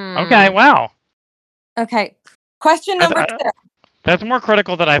 Okay, wow. Okay. Question number 2. That's more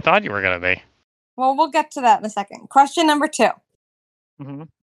critical than I thought you were going to be. Well, we'll get to that in a second. Question number 2. Mm-hmm.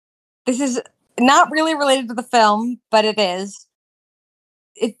 This is not really related to the film, but it is.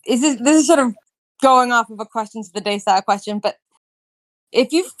 This is sort of going off of a questions of the day style question, but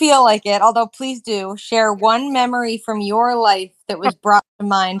if you feel like it, although please do, share one memory from your life that was brought to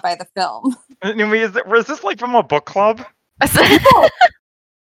mind by the film. Naomi, was this like from a book club?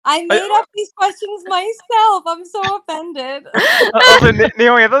 I made up these questions myself. I'm so offended. Also,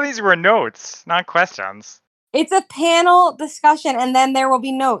 Naomi, I thought these were notes, not questions. It's a panel discussion, and then there will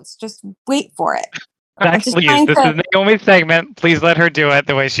be notes. Just wait for it. Zach, please, this is Naomi's segment. Please let her do it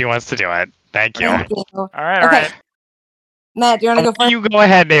the way she wants to do it. Thank you. Thank you. All right, Okay. all right. Matt, do you want to go first? You go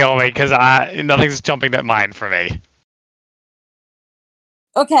ahead, Naomi, because nothing's jumping to mind for me.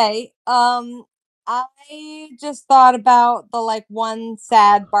 Okay. I just thought about the like one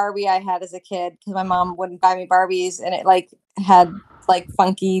sad Barbie I had as a kid because my mom wouldn't buy me Barbies, and it like had like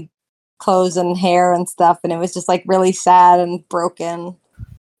funky clothes and hair and stuff, and it was just like really sad and broken.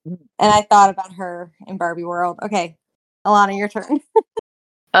 And I thought about her in Barbie world. Okay, Alanna, your turn.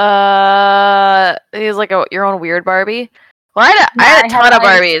 He's like your own weird Barbie. Well, I had a ton of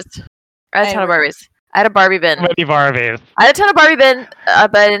Barbies. I had a ton of Barbies. I had a Barbie bin. Many Barbies. I had a ton of Barbie bin,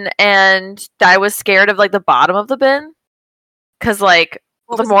 and I was scared of like the bottom of the bin, because like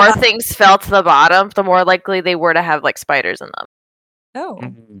the more things fell to the bottom, the more likely they were to have like spiders in them. Oh,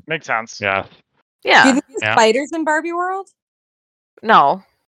 Makes sense. Yeah. Yeah. do you think there's spiders in Barbie world? No.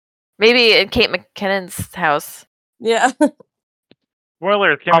 Maybe in Kate McKinnon's house. Yeah.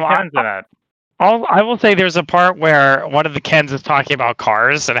 Spoilers, Kate McKinnon's in it. I will say there's a part where one of the Kens is talking about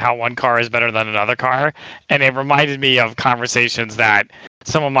cars and how one car is better than another car, and it reminded me of conversations that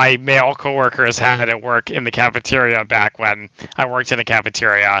some of my male coworkers had at work in the cafeteria back when I worked in a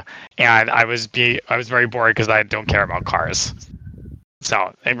cafeteria, and I was very bored because I don't care about cars.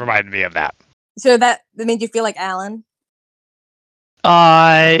 So it reminded me of that. So that made you feel like Alan?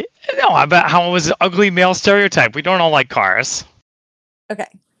 No, about how it was an ugly male stereotype. We don't all like cars. Okay.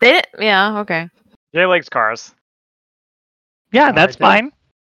 Yeah, okay. Jay likes cars. Yeah, that's fine.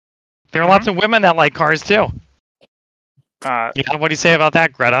 There are lots of women that like cars too. Yeah, what do you say about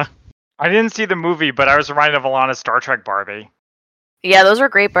that, Greta? I didn't see the movie, but I was reminded of Alana's Star Trek Barbie. Yeah, those were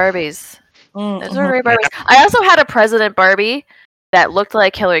great Barbies. Those were great Barbies. I also had a President Barbie that looked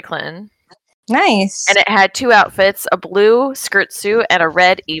like Hillary Clinton. Nice. And it had 2 outfits, a blue skirt suit and a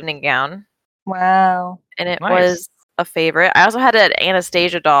red evening gown. Wow. And it was a favorite. I also had an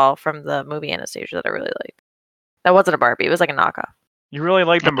Anastasia doll from the movie Anastasia that I really liked. That wasn't a Barbie. It was like a knockoff. You really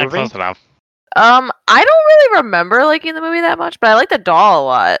like the movie? Close enough. I don't really remember liking the movie that much, but I like the doll a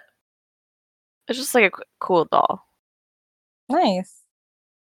lot. It's just like a cool doll. Nice.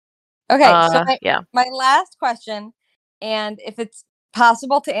 Okay, so yeah. My last question, and if it's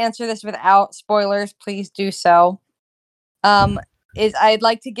possible to answer this without spoilers, please do so. Is I'd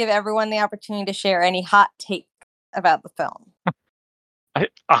like to give everyone the opportunity to share any hot take about the film.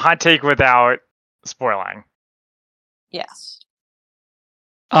 A hot take without spoiling. Yes.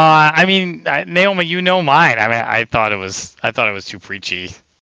 I mean, Naomi, you know mine. I mean, I thought it was too preachy.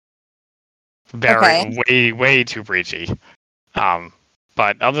 Way too preachy.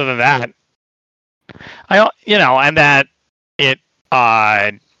 But other than that, and that it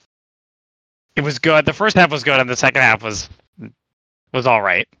was good. The first half was good, and the second half was all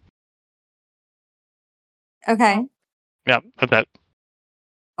right. Okay. Yep, that's it.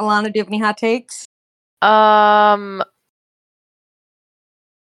 Alanna, do you have any hot takes? Was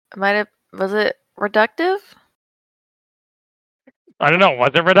it reductive? I don't know. Was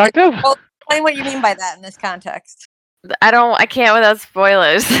it reductive? Well, explain what you mean by that in this context. I can't without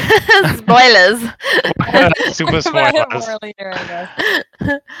spoilers. Spoilers. Super spoilers. More later, I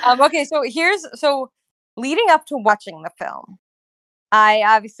guess. Okay, so leading up to watching the film, I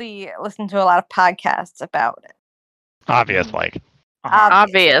obviously listened to a lot of podcasts about it. Obviously.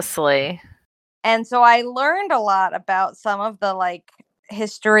 Obviously. And so I learned a lot about some of the like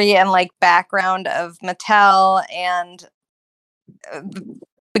history and like background of Mattel and the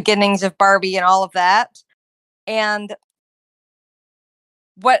beginnings of Barbie and all of that. And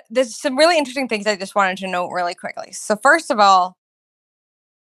there's some really interesting things I just wanted to note really quickly. So first of all,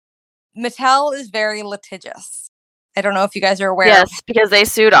 Mattel is very litigious. I don't know if you guys are aware. Yes, because they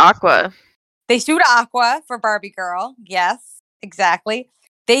sued Aqua. They sued Aqua for Barbie Girl. Yes, exactly.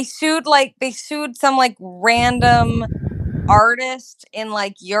 They sued some like random artist in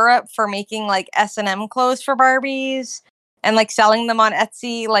like Europe for making like S&M clothes for Barbies and like selling them on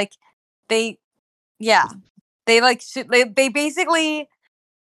Etsy. Like they basically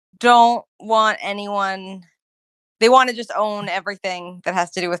don't want anyone. They want to just own everything that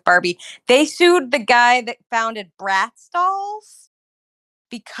has to do with Barbie. They sued the guy that founded Bratz Dolls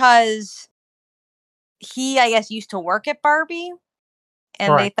because he, I guess, used to work at Barbie,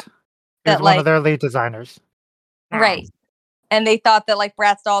 and Right. they He that was one like of their lead designers. right, and they thought that like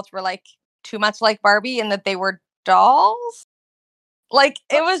Bratz dolls were like too much like Barbie, and that they were dolls. Like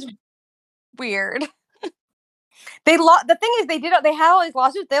it was weird. They The thing is, they had all these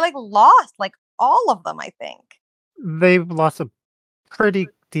lawsuits. They like lost like all of them. I think They've lost a pretty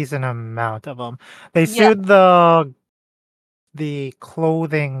decent amount of them. They Yeah. sued the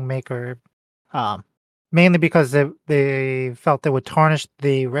clothing maker, mainly because they felt it would tarnish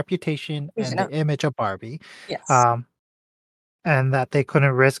the reputation and the image of Barbie, Yes. and that they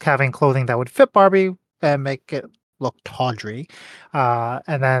couldn't risk having clothing that would fit Barbie and make it look tawdry.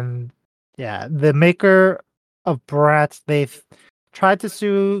 And then, yeah, the maker of Bratz, they've tried to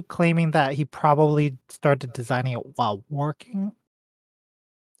sue, claiming that he probably started designing it while working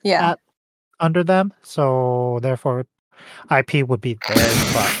Yeah. under them, so therefore IP would be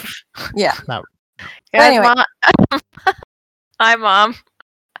theirs, but Yeah. not. Anyway. Hi, Mom.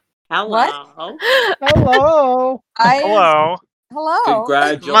 Hello. Hello. Hello. Hello.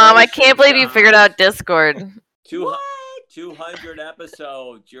 Congratulations. Mom, I can't believe you figured out Discord. 200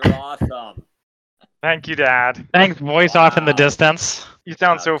 episodes. You're awesome. Thank you, Dad. Thanks, voice off in the distance. You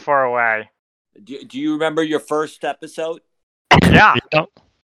sound so far away. Do you remember your first episode? Yeah. Of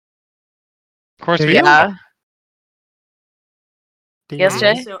course Do we you? have. Yes,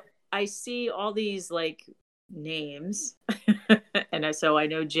 Jay? So I see all these like names, and so I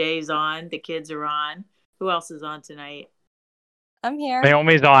know Jay's on. The kids are on. Who else is on tonight? I'm here.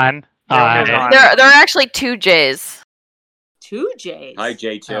 Naomi's on. Naomi's on. There are actually 2 Jays. 2 Jays. Hi,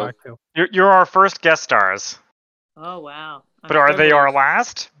 Jay, too. You're our first guest stars. Oh wow! But are they our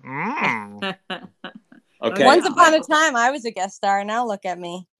last? Mm. Okay. Once upon a time, I was a guest star. Now look at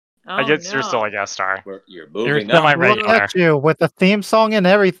me. I guess you're still a guest star. You're You're moving up. Look semi-regular. at you with the theme song and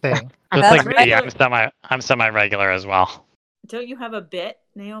everything. Just That's like right. me, I'm semi-regular as well. Don't you have a bit,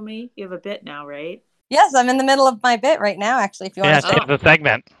 Naomi? You have a bit now, right? Yes, I'm in the middle of my bit right now. Actually, if you want Yeah, to. it's the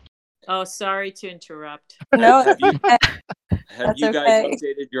segment. Oh, sorry to interrupt. No, Have you That's guys okay.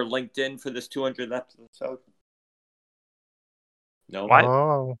 updated your LinkedIn for this 200th episode? No. What?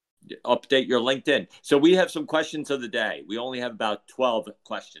 Oh. Update your LinkedIn. So we have some questions of the day. We only have about 12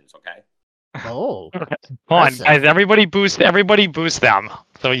 questions, okay? Oh. Hold on, Impressive. guys. Everybody boost them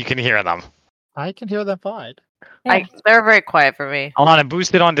so you can hear them. I can hear them fine. They're very quiet for me. Alana,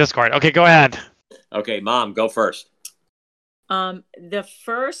 boost it on Discord. Okay, go ahead. Okay, Mom, go first. The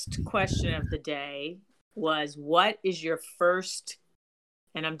first question of the day was, what is your first,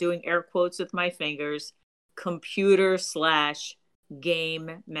 and I'm doing air quotes with my fingers,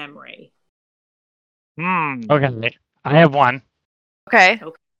 computer/game memory? Okay, I have one. Okay.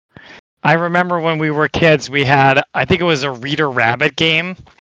 I remember when we were kids, we had, I think it was a Reader Rabbit game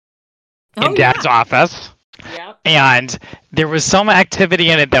in Dad's office. Yep. And there was some activity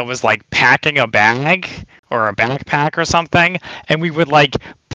in it that was like packing a bag or a backpack or something. And we would like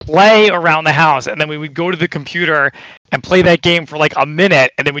play around the house. And then we would go to the computer and play that game for like a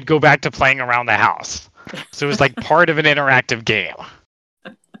minute. And then we'd go back to playing around the house. So it was like part of an interactive game.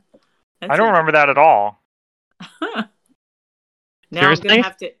 I don't remember that at all. Now Seriously? I'm gonna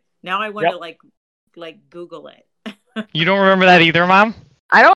have to. Now I want to like Google it. You don't remember that either, Mom?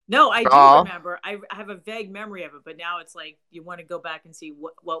 No, I do remember. I have a vague memory of it, but now it's like you want to go back and see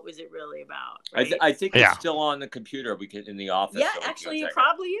what was it really about. Right? I think it's still on the computer in the office. Yeah, so actually, it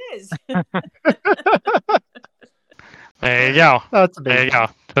probably is. There you go. There you go.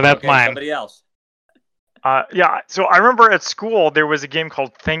 So that's mine. Somebody else. Yeah, so I remember at school there was a game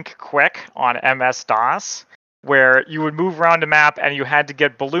called Think Quick on MS-DOS where you would move around a map and you had to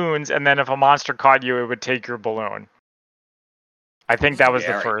get balloons, and then if a monster caught you, it would take your balloon. I think that was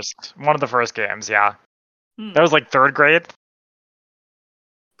one of the first games, yeah. That was like 3rd grade.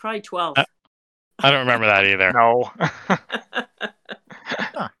 Probably 12. I don't remember that either. No.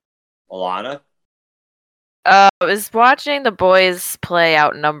 Alanna? I was watching the boys play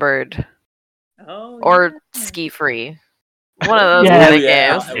Outnumbered Oh, or yeah. Ski Free. One of those Yeah. kind Oh, of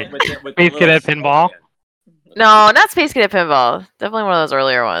yeah. games. With the Space little Cadet Pinball? snowman. No, not Space Cadet Pinball. Definitely one of those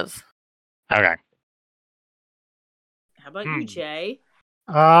earlier ones. Okay. How about you, Jay?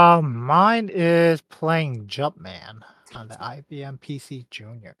 Mine is playing Jumpman on the IBM PC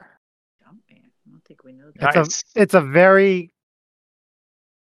Junior. Jumpman. I don't think we know that. Nice. It's a very.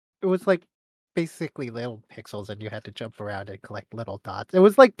 It was like basically little pixels, and you had to jump around and collect little dots. It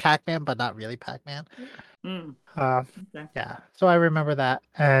was like Pac-Man, but not really Pac-Man. Hmm. Okay. Yeah, so I remember that.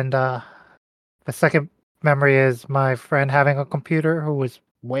 And the second memory is my friend having a computer who was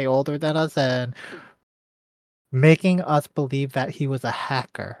way older than us and making us believe that he was a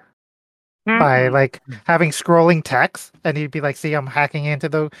hacker by like having scrolling text, and he'd be like, "See, I'm hacking into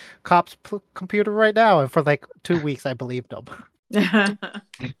the cop's computer right now," and for like 2 weeks, I believed him.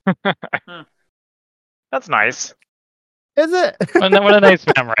 That's nice. Is it? What a nice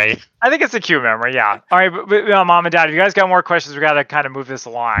memory. I think it's a cute memory, yeah. All right, but, Mom and Dad, if you guys got more questions, we got to kind of move this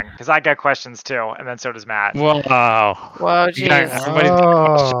along because I got questions too, and then so does Matt. Whoa. Whoa, You got- jeez. everybody's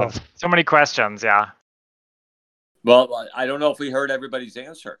got questions. So many questions, yeah. Well, I don't know if we heard everybody's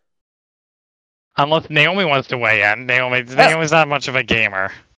answer. Unless Naomi wants to weigh in. Naomi's not much of a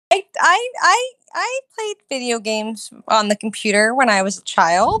gamer. I played video games on the computer when I was a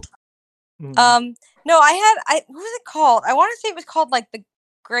child. No, what was it called? I want to say it was called like the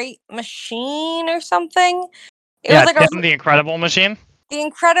Great Machine or something. It was like Tim, the Incredible Machine. The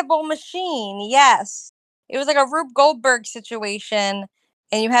Incredible Machine, yes. It was like a Rube Goldberg situation,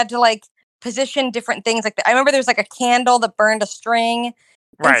 and you had to like position different things. Like I remember there was like a candle that burned a string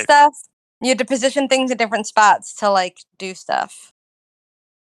and stuff. You had to position things in different spots to like do stuff.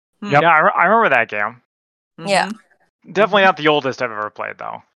 Yeah, I remember that game. Yeah. Definitely not the oldest I've ever played,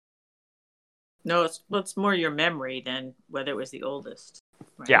 though. No, it's more your memory than whether it was the oldest.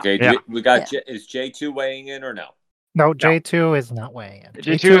 Right? Yeah. Okay, we got. Is J2 weighing in or no? No, J2 is not weighing in.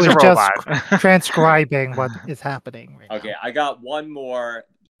 J2 is a robot. Just transcribing what is happening. Right Okay, I got one more,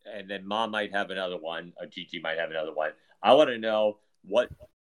 and then Mom might have another one, or Gigi might have another one. I want to know, what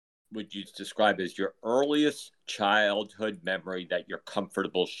would you describe as your earliest childhood memory that you're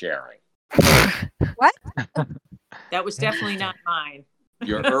comfortable sharing? What? That was definitely not mine.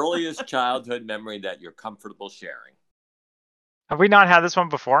 Your earliest childhood memory that you're comfortable sharing. Have we not had this one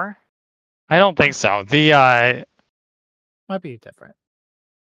before? I don't think so. The might be different.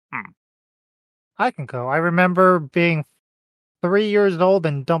 I can go. I remember being 3 years old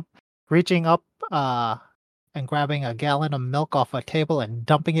and reaching up and grabbing a gallon of milk off a table and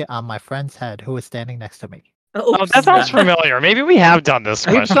dumping it on my friend's head who was standing next to me. Oh, that sounds familiar. Maybe we have done this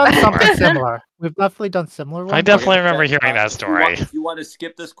We've question done before. something similar. We've definitely done similar ones. I definitely remember hearing that story. If you want to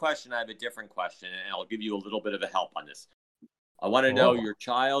skip this question, I have a different question, and I'll give you a little bit of a help on this. I want to know your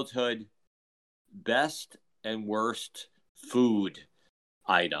childhood best and worst food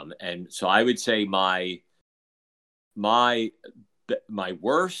item, and so I would say my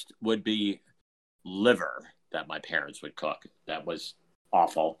worst would be liver that my parents would cook. That was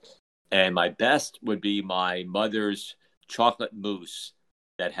awful. And my best would be my mother's chocolate mousse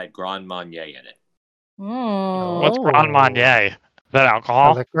that had Grand Marnier in it. What's Grand Marnier? Is that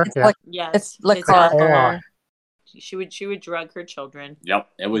alcohol? Yes, it's liquor. She would drug her children. Yep,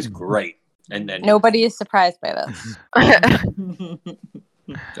 it was great. And then Nobody is surprised by this.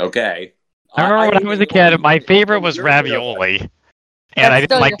 Okay. I remember when I was a kid, my favorite was ravioli, and I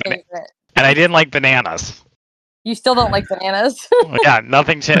didn't like and I didn't like bananas. You still don't like bananas? Yeah,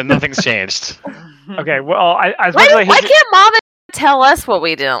 nothing's changed. Okay, well, Why can't Mom tell us what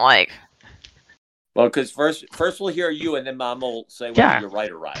we didn't like? Well, because first we'll hear you, and then Mom will say whether you're right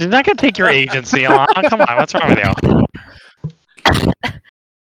or right. She's not gonna take your agency on. Come on, what's wrong with you?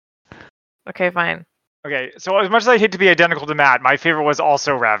 Okay, fine. Okay, so as much as I hate to be identical to Matt, my favorite was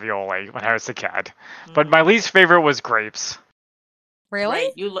also ravioli when I was a kid. But my least favorite was grapes.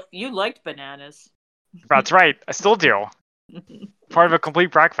 Really? Right. You liked bananas. That's right. I still do. Part of a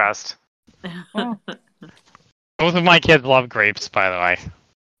complete breakfast. Both of my kids love grapes, by the way.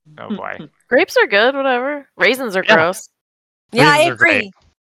 Oh boy. Grapes are good, whatever. Raisins are gross. Yeah, I Raisins are agree. great.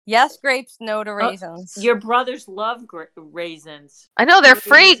 Yes, grapes, no to raisins. Your brothers love raisins. I know, they're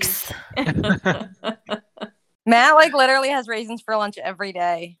freaks. Matt like literally has raisins for lunch every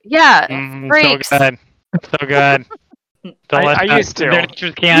day. Yeah, freaks. So good. So good. I used to. They're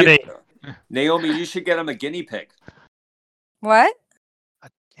nature's candy. Naomi, you should get him a guinea pig. What? A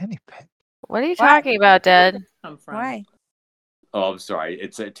guinea pig? What are you talking about, Dad? Come from? Why? Oh, I'm sorry.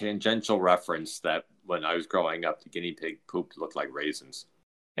 It's a tangential reference that when I was growing up, the guinea pig poop looked like raisins.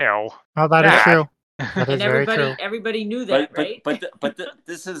 Ew. Oh, that is Dad. true. That is And very true. everybody knew that, right? But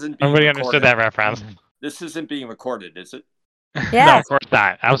this isn't being Nobody recorded. understood that reference. This isn't being recorded, is it? No, Yes. of course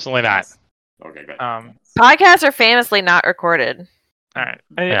not. Absolutely not. Yes. Okay, good. Podcasts are famously not recorded. All right.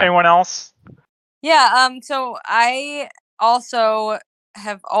 Yeah. Anyone else? Yeah. So I also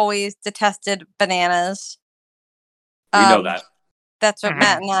have always detested bananas. We know that. That's what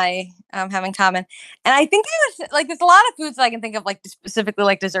Matt and I have in common. And I think I was like, there's a lot of foods that I can think of, like specifically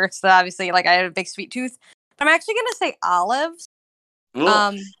like desserts that obviously like I have a big sweet tooth. But I'm actually gonna say olives.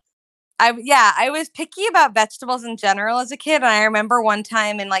 Ugh. I was picky about vegetables in general as a kid, and I remember one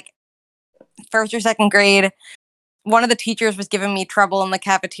time in like first or second grade, one of the teachers was giving me trouble in the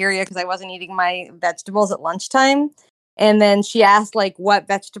cafeteria because I wasn't eating my vegetables at lunchtime. And then she asked like what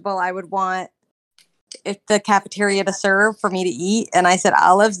vegetable I would want if the cafeteria to serve for me to eat, and I said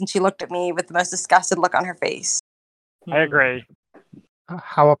olives, and she looked at me with the most disgusted look on her face. I agree.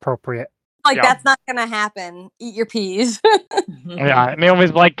 How appropriate. Like, Yeah. that's not gonna happen. Eat your peas. Yeah,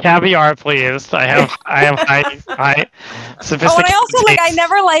 Naomi's like caviar, please. I have high sophisticated. Oh, and I also like I tastes.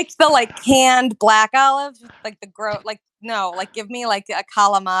 never liked the like canned black olives, like the no, like give me like a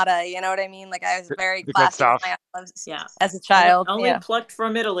Kalamata, you know what I mean? Like I was very The good classy with stuff. my olives Yeah. as a child. Only Yeah, plucked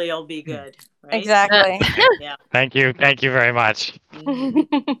from Italy will be good. Right? exactly. Yeah. Thank you very much.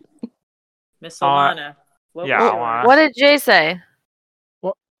 Miss Alanna. What yeah, was Alanna. yours? What did Jay say?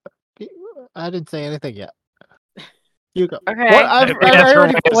 I didn't say anything yet. You go. Okay. What? I think I that's her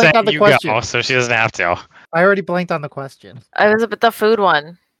already way of blanked on saying the you question. go, so she doesn't have to. I already blanked on the question. I was the food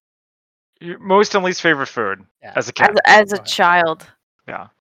one. Your most and least favorite food Yeah. as a kid. As a Go ahead. child. Yeah.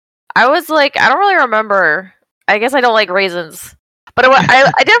 I was like, I don't really remember. I guess I don't like raisins. But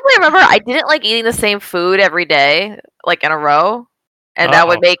I definitely remember I didn't like eating the same food every day, like in a row. And that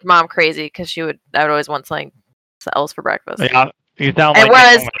would Uh-oh. make Mom crazy because I would always want something else for breakfast. Yeah, you sound And like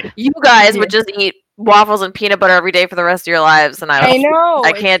whereas Naomi. you guys would just eat waffles and peanut butter every day for the rest of your lives, and I know.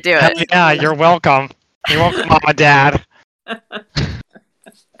 I can't do it. Yeah, you're welcome. You're welcome, Mama, Dad.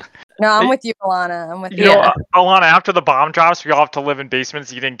 No, I'm with you, Alanna. I'm with You you. know, Alanna, after the bomb drops, we all have to live in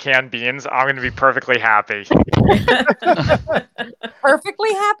basements eating canned beans. I'm going to be perfectly happy.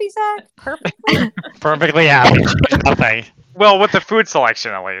 Perfectly happy, Zach. Perfectly. Perfectly happy. Change nothing. Well, with the food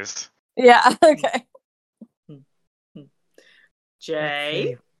selection, at least. Yeah. Okay. Jay.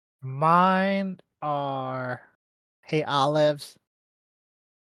 Okay. Mine are Hey Olives.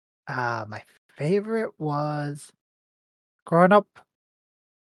 My favorite was growing up.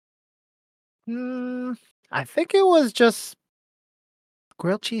 I think it was just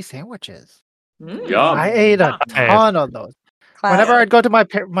grilled cheese sandwiches. Yum. I ate a Yeah. ton of those. Whenever Classic. I'd go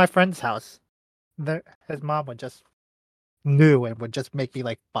to my friend's house, his mom would just knew and would just make me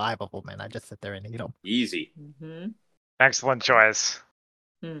like 5 of them, and I just sit there and eat them. Easy. Mm-hmm. Excellent choice.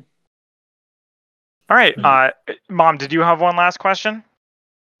 Hmm. All right. Mom, did you have one last question?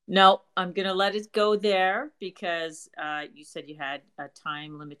 No, I'm gonna let it go there because you said you had a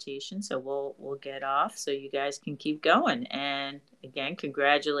time limitation, so we'll get off so you guys can keep going. And again,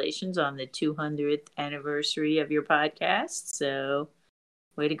 congratulations on the 200th anniversary of your podcast. So,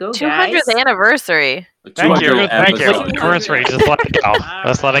 way to go, guys! 200th anniversary. Thank you. 200 Thank you. episodes. Anniversary, just let it go.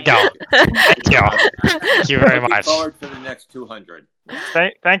 Just let it go. Thank you. Thank you very Looking much. forward to the next 200.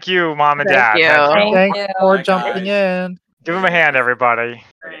 Thank you, Mom and Thank Dad. you. Thank you. Thank Thanks you. for Bye, jumping in. Give them a hand, everybody.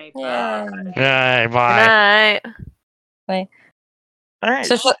 All right, Yeah. bye. Hey, Good bye. night. All right.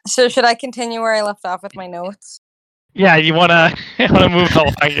 So should I continue where I left off with my notes? Yeah, you wanna move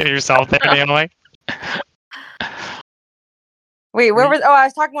along yourself there, Naomi? Wait, where was? Oh, I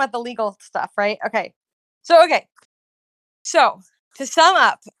was talking about the legal stuff, right? Okay. So to sum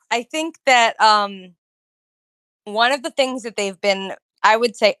up, I think that one of the things that they've been, I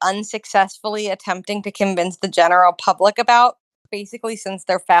would say, unsuccessfully attempting to convince the general public about, basically since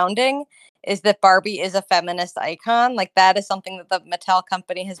their founding, is that Barbie is a feminist icon. Like, that is something that the Mattel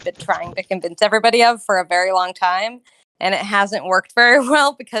company has been trying to convince everybody of for a very long time, and it hasn't worked very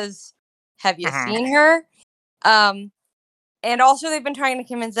well because have you seen her? And also they've been trying to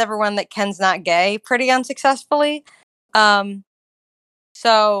convince everyone that Ken's not gay pretty unsuccessfully.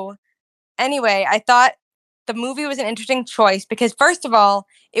 So anyway, I thought the movie was an interesting choice because first of all,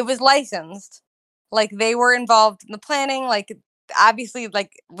 it was licensed. Like, they were involved in the planning. Like, obviously,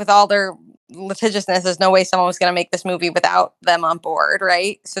 like with all their litigiousness, there's no way someone was going to make this movie without them on board,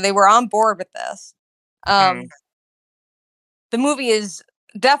 right? So they were on board with this. The movie is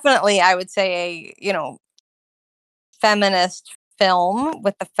definitely, I would say, a feminist film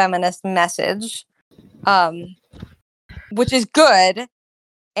with the feminist message, which is good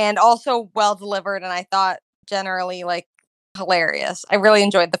and also well delivered, and I thought generally like hilarious. I really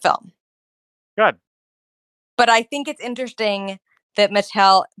enjoyed the film. Good. But I think it's interesting that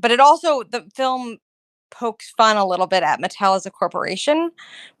Mattel, but it also, the film pokes fun a little bit at Mattel as a corporation,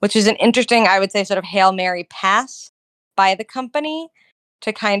 which is an interesting, I would say, sort of Hail Mary pass by the company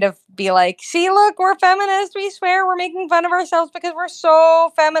to kind of be like, see, look, we're feminists. We swear we're making fun of ourselves because we're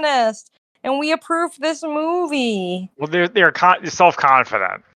so feminist and we approve this movie. Well, they're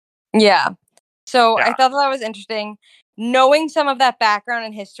self-confident. Yeah. So Yeah. I thought that was interesting. Knowing some of that background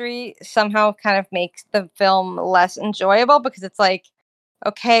and history somehow kind of makes the film less enjoyable because it's like,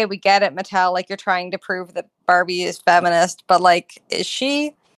 okay, we get it, Mattel. Like, you're trying to prove that Barbie is feminist, but like, is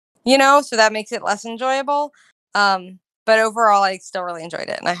she? You know, so that makes it less enjoyable. But overall, I still really enjoyed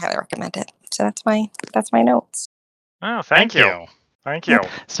it, and I highly recommend it. So that's my notes. Oh, thank you. Thank you.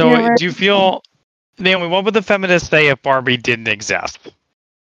 So, do you feel, Naomi, what would the feminists say if Barbie didn't exist?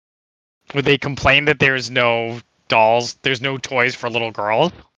 Would they complain that there's no dolls, there's no toys for little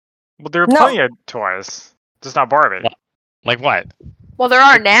girls? Well, there are plenty of toys, just not Barbie. Like what? Well, there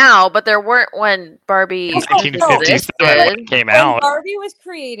are now, but there weren't when Barbie 1957 came out. When Barbie was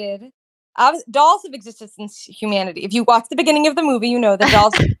created, dolls have existed since humanity. If you watch the beginning of the movie, you know that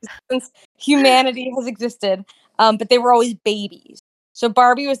dolls have existed since humanity has existed. But they were always babies. So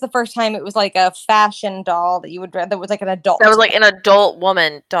Barbie was the first time it was like a fashion doll that you would that was like an adult. That was like an adult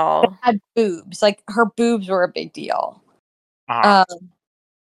woman doll. It had boobs. Like her boobs were a big deal. So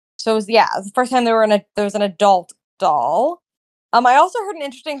it was, the first time there was an adult doll. I also heard an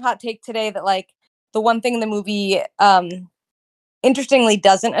interesting hot take today that like the one thing the movie interestingly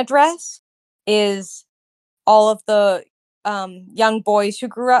doesn't address is all of the young boys who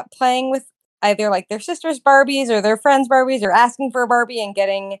grew up playing with either like their sisters' Barbies or their friends' Barbies or asking for a Barbie and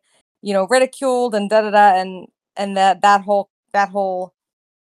getting, ridiculed and and that whole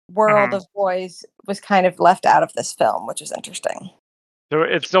world of boys was kind of left out of this film, which is interesting. So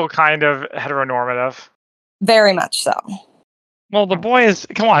it's still kind of heteronormative. Very much so. Well, the boys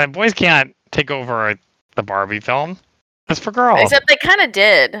can't take over the Barbie film. That's for girls. Except they kind of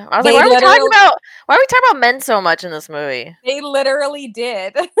did. I was like, why are we talking about men so much in this movie? They literally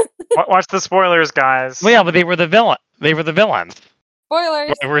did. Watch the spoilers, guys. Well, yeah, but they were the villain. They were the villains.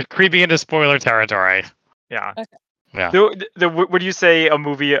 Spoilers. We're creeping into spoiler territory. Yeah. Okay. Yeah. Would you say a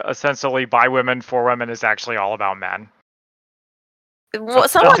movie essentially by women for women is actually all about men? Well,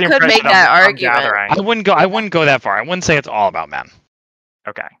 someone could make that argument. I wouldn't go that far. I wouldn't say it's all about men.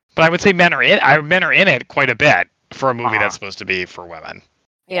 Okay. But I would say men are in it quite a bit for a movie that's supposed to be for women.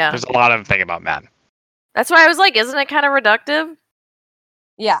 Yeah. There's a lot of thing about men. That's why I was like, isn't it kind of reductive?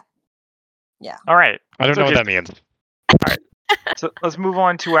 Yeah. Yeah. All right. I don't know what that means. All right. So let's move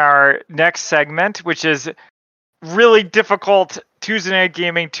on to our next segment, which is really difficult Tuesday Night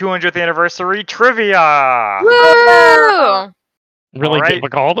Gaming 200th anniversary trivia. Woo! Really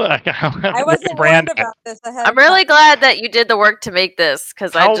difficult. I wasn't warned about this ahead. I'm really glad that you did the work to make this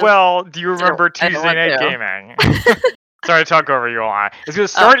because How well do you remember Tuesday Night Gaming? Sorry to talk over you, Alanna. It's going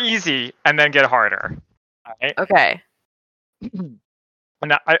to start easy and then get harder. All right? Okay.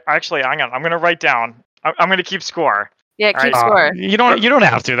 And actually, hang on. I'm going to write down. I'm going to keep score. Yeah, keep score. You don't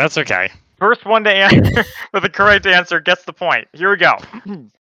have to. That's okay. First one to answer with the correct answer gets the point. Here we go.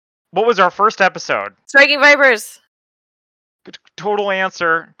 What was our first episode? Striking Vipers. Total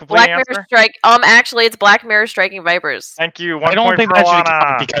answer. Complete Black answer? Mirror Strike. Actually, it's Black Mirror Striking Vipers. Thank you. I don't think that should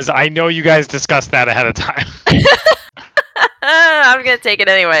count because I know you guys discussed that ahead of time. I'm gonna take it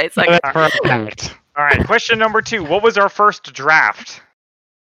anyway. It's like all right. Question number 2. What was our first draft?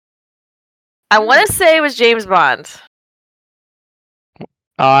 I want to say it was James Bond.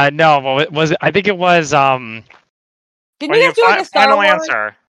 No. Well, it was. I think it was. Didn't you guys do like a Star final Wars?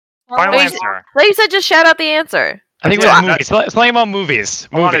 Answer. Final answer. Like you said, just shout out the answer. I think it was movies. Something about movies.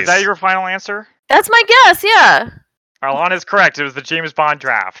 Alana, is that your final answer? That's my guess. Yeah. Alana is correct. It was the James Bond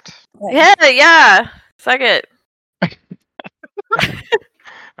draft. Yeah. Suck it.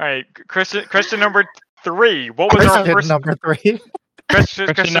 All right, Christian number 3. What was our first number 3?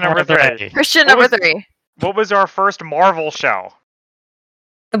 Christian number 3. Christian number 3. What was our first Marvel show?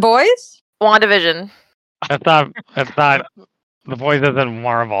 The Boys? WandaVision. That's not. The Boys isn't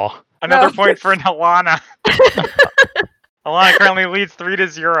Marvel. Another point for Alanna. Alanna currently leads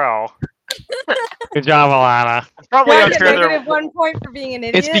 3-0. Good job, Alanna. It's probably unfair. -1 point for being an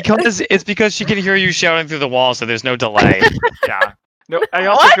idiot. It's because she can hear you shouting through the wall, so there's no delay. Yeah. No, I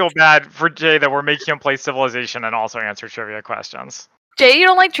also feel bad for Jay that we're making him play Civilization and also answer trivia questions. Jay, you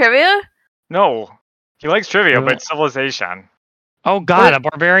don't like trivia? No, he likes trivia, but Civilization. Oh God, a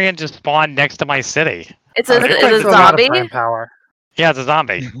barbarian just spawned next to my city. It's It a takes a lot of zombie. brain power. Yeah, it's a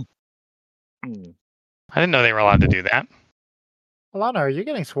zombie. Hmm. I didn't know they were allowed to do that. Alanna, are you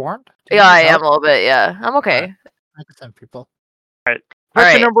getting swarmed? Do you Yeah, need I am help? a little bit. Yeah, I'm okay. I can send people. Question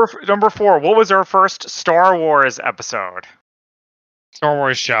right. number 4. What was our first Star Wars episode? Star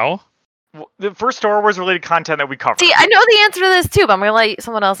Wars show. The first Star Wars related content that we covered. See, I know the answer to this too, but I'm gonna let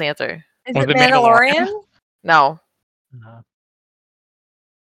someone else answer. Is Was it it Mandalorian? Mandalorian? No, No.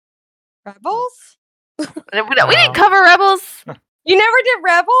 Rebels? we didn't cover Rebels. You never did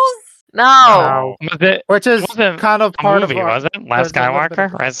Rebels? No. Was it? Which is wasn't kind of a part movie, of our. was it? Last there's a little bit Skywalker?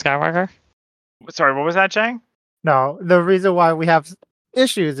 of- Rise Skywalker? Sorry, what was that, Jang? No, the reason why we have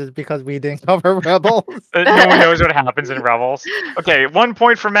issues is because we didn't cover Rebels. No one knows what happens in Rebels. Okay, 1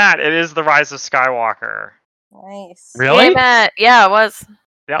 point for Matt. It is the Rise of Skywalker. Nice. Really? Hey, Matt. Yeah, it was.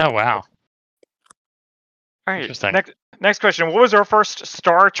 Yep. Oh wow. All right. Interesting. Next question. What was our first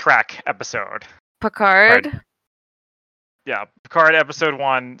Star Trek episode? Picard. Yeah, Picard episode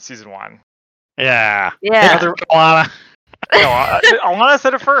 1, season 1. Yeah. Yeah. Alanna. No, Alanna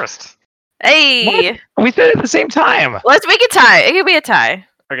said it first. Hey. We said it at the same time. Let's make it tie. It can be a tie.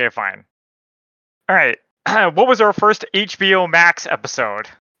 Okay, fine. All right. What was our first HBO Max episode?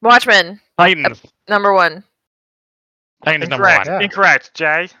 Watchmen. Titans. Number 1. Titans number Incorrect. one. Yeah. Incorrect,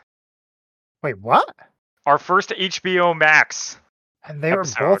 Jay. Wait, what? Our first HBO Max. And they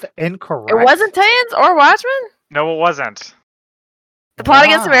Episode. were both incorrect. It wasn't Titans or Watchmen? No, it wasn't. The Plot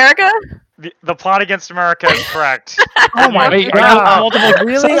Against Wow. America? The Plot Against America is correct. Oh my Wait, god! multiple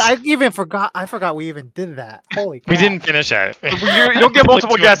Really? guesses? I even forgot. I forgot we even did that. Holy crap! We didn't finish it. You don't get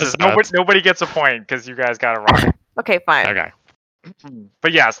multiple Two guesses. episodes. Nobody gets a point because you guys got it wrong. Okay, fine. Okay.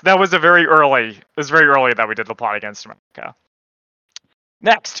 But yes, that was very early. It was very early that we did the Plot Against America.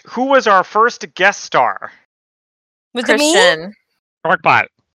 Next, who was our first guest star? Was it me? Christian. Shortbot.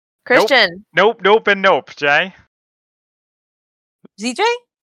 Christian. Nope, and nope. Jay? ZJ?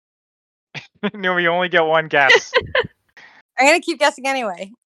 No, you only get one guess. I'm gonna keep guessing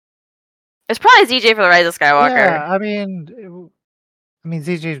anyway. It's probably ZJ for the Rise of Skywalker. Yeah, I mean,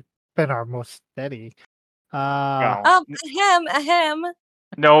 ZJ's been our most steady. No. Him.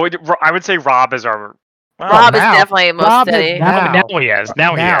 No, I would say Rob is our. Well, Rob is now. definitely most Rob is steady. now. Now he is.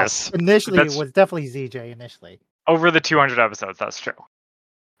 Now he is. Initially, That's- it was definitely ZJ. Initially, over the 200 episodes. That's true.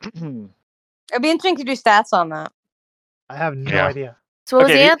 It'd be interesting to do stats on that. I have no Yeah. idea. So what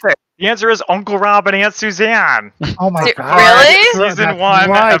was Okay, the answer? The answer is Uncle Rob and Aunt Suzanne. Oh my Really? god! Really? That's Season 1,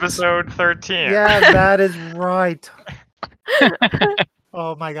 right. episode 13. Yeah, that is right.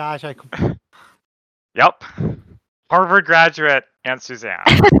 Oh my gosh! Yep. Harvard graduate Aunt Suzanne.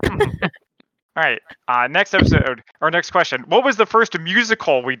 All right. Next episode, or next question. What was the first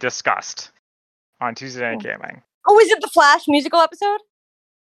musical we discussed on Tuesday Night Gaming? Oh, is it the Flash musical episode?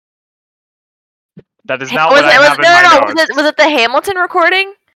 That is not what I have in my notes. Was it the Hamilton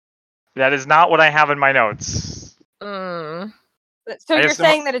recording? That is not what I have in my notes. Mm. So I you're assume-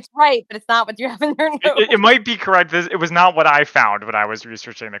 saying that it's right, but it's not what you have in your notes. It might be correct. It was not what I found when I was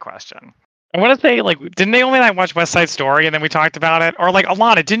researching the question. I want to say, like, didn't Naomi and I watch West Side Story and then we talked about it? Or, like,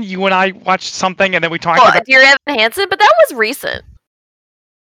 Alanna, didn't you and I watch something and then we talked about Dear Evan Hansen, but that was recent.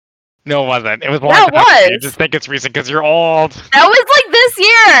 No, it wasn't. It was a long That time ago. You was. just think it's recent because you're old. That was like this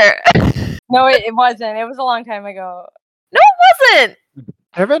year. No, it wasn't. It was a long time ago. No, it wasn't.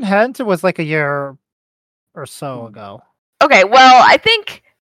 Evan Hansen was like a year or so ago. Okay, well, I think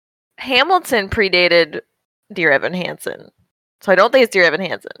Hamilton predated Dear Evan Hansen. So I don't think it's Dear Evan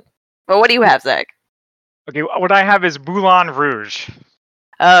Hansen. But what do you have, Zach? Okay, what I have is Moulin Rouge.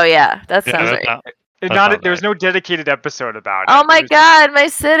 Oh, yeah, that Yeah, sounds that's right. not- There's right. no dedicated episode about it. Oh my It was god, my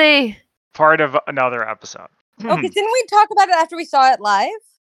city. part of another episode. Oh, because didn't we talk about it after we saw it live?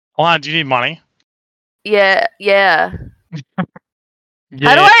 Alanna, do you need money? Yeah. Yeah.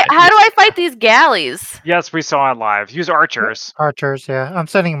 How do I fight these galleys? Yes, we saw it live. Use archers. Archers, yeah. I'm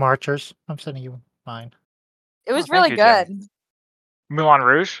sending him archers. I'm sending you mine. It was thank really you, Jen. good. Moulin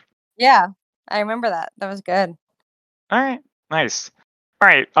Rouge. Yeah, I remember that. That was good. All right, nice. All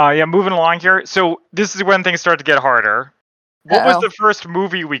right, yeah, moving along here. So this is when things start to get harder. What was Uh-oh. the first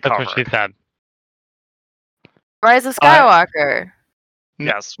movie we That's covered? what she said. Rise of Skywalker.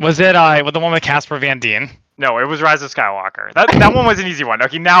 Yes. Was it with the one with Casper Van Dien? No, it was Rise of Skywalker. That one was an easy one.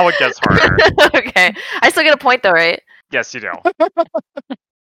 Okay, now it gets harder. Okay. I still get a point though, right? Yes, you do. All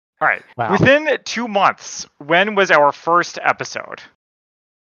right. Wow. Within 2 months, when was our first episode?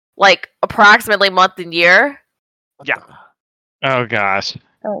 Like approximately month and year. Yeah. Oh gosh.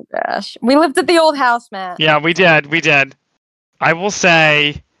 Oh gosh, we lived at the old house, Matt. Yeah, we did. We did. I will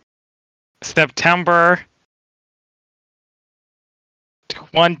say September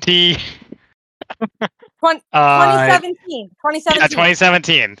 20. 2017. 2017. Yeah,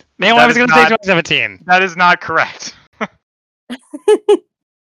 2017. Naomi, That I was is going to say not- 2017. That is not correct.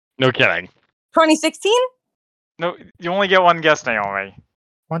 No kidding. 2016? No, you only get one guess, Naomi.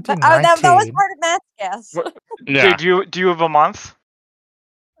 2019. That was part of Matt's guess. What- Yeah. Do you have a month?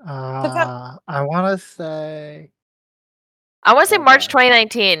 I want to say. I want to say Oh, March gosh.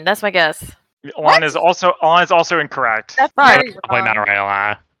 2019. That's my guess. Alanna is also incorrect. That's Fuck. very Probably not wrong. right,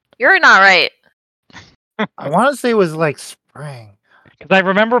 Alanna. You're not right. I want to say it was like spring. Because I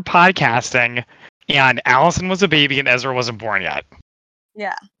remember podcasting, and Allison was a baby, and Ezra wasn't born yet.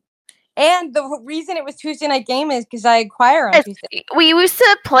 Yeah. And the reason it was Tuesday night game is because I acquire on Yes, Tuesday. We used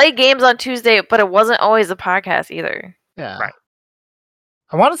to play games on Tuesday, but it wasn't always a podcast either. Yeah. Right.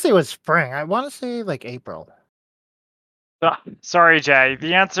 I want to say it was spring. I want to say like April. Sorry, Jay.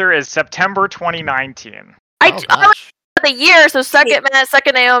 The answer is September 2019. I Oh, don't gosh. know the year, so suck it, Matt. Suck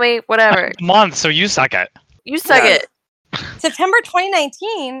it, Naomi. Whatever. Month, so you suck it. You suck Yeah. it. September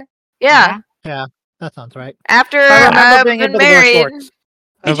 2019. Yeah. Yeah, that sounds right. After I remember I've being been able to wear married. shorts.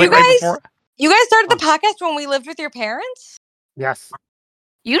 It was Did you like right guys- before. You guys started the podcast when we lived with your parents? Yes.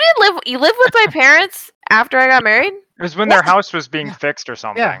 You didn't live. You lived with my parents after I got married. It was when their What? house was being Yeah. fixed or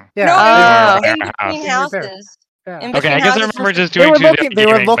something. Yeah. Yeah. No, Oh. it was in Yeah. between In repair. houses. Yeah. In Okay, between I guess I houses remember was- just They doing were Tuesday looking. They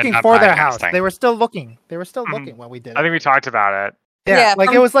were gaming, but looking not for their house. podcasting. They were still looking. They were still Mhm. looking when we did I it. think we talked about it. Yeah, Yeah, like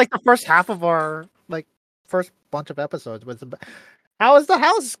from- it was like the first half of our first bunch of episodes was about how is the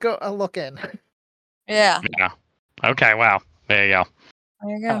house looking? Yeah. Yeah. Okay, wow. There you go.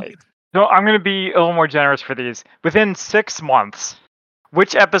 There you go. So I'm going to be a little more generous for these. Within 6 months,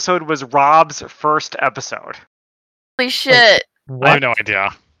 which episode was Rob's first episode? Holy shit! I have no idea.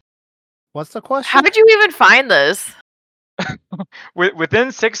 What's the question? How did you even find this?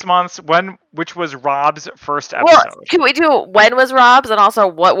 Within 6 months, which was Rob's first Well, episode? can we do when was Rob's and also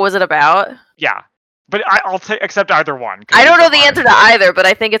what was it about? Yeah, but I'll accept either one. 'cause I don't these know are the hard. answer to either, but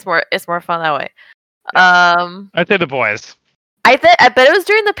I think it's more fun that way. I'd say the boys. I bet it was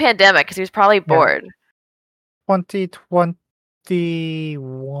during the pandemic because he was probably bored.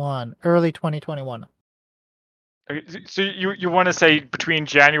 2021, early 2021. Okay, so you want to say between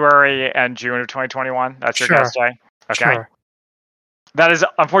January and June of 2021? That's your guess, Jay? Okay. Sure. That is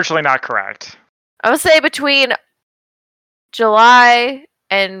unfortunately not correct. I would say between July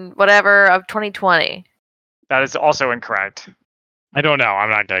and whatever of 2020. That is also incorrect. I don't know. I'm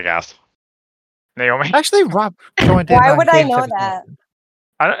not gonna guess. Naomi? Actually, Rob joined in. Why on would I Game know 17. that?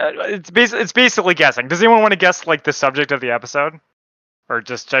 It's basically guessing. Does anyone want to guess like the subject of the episode? Or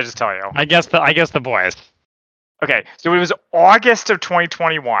should I just tell you? I guess the boys. Okay, so it was August of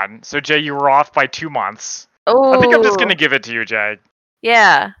 2021. So Jay, you were off by 2 months. Oh, I think I'm just gonna give it to you, Jay.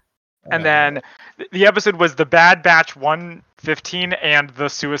 Yeah. And then the episode was The Bad Batch 115 and The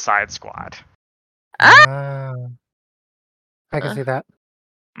Suicide Squad. Ah. I can see that.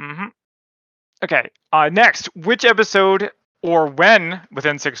 Mm-hmm. Okay. Next, which episode or when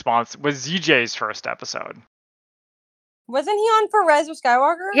within 6 months was ZJ's first episode? Wasn't he on for Rise of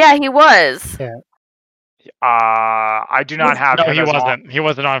Skywalker? Yeah, he was. I do not have. No, him he as on- wasn't. He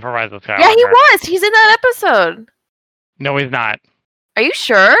wasn't on for Rise of Skywalker. Yeah, he was. He's in that episode. No, he's not. Are you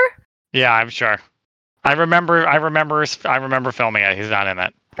sure? Yeah, I'm sure. I remember filming it. He's not in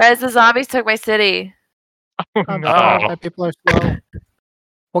it. Guys, the zombies took my city. I'm No. sorry, my people are slow.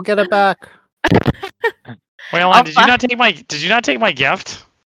 We'll get it back. Wait, Alan, did you not take my gift?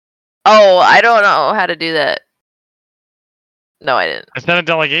 Oh, I don't know how to do that. No, I didn't. I sent a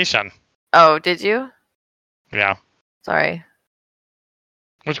delegation. Oh, did you? Yeah. Sorry.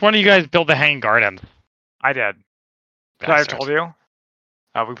 Which one of you guys built the hanging garden? I did. Did I have told you?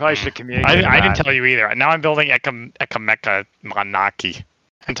 We probably should communicate. I didn't tell you either. Now I'm building Ekameka Manaki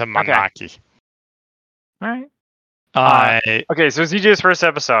into Manaki. All right. Okay. Okay, so ZJ's first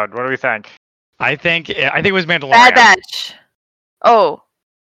episode. What do we think? I think it was Mandalorian. Bad Batch. Oh,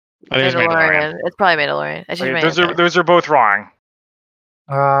 I think it was Mandalorian. It's probably Mandalorian. I changed my Okay, answer. those are both wrong.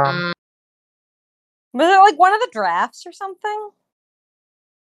 Mm, Was it like one of the drafts or something?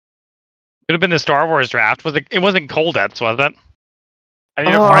 Could have been the Star Wars draft. It wasn't Colditz, was it? I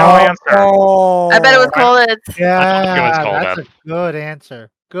need a final answer. Oh, I bet it was Colditz. Yeah, I think it was that's a good answer.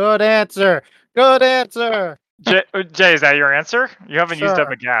 Good answer. Good answer. Jay, is that your answer? You haven't used up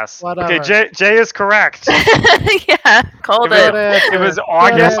Sure. a guess. Whatever. Okay, Jay is correct. Yeah, Colditz. Good answer. It was Good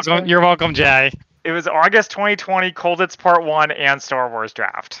August. answer. You're welcome, Jay. It was August 2020, Colditz Part 1 and Star Wars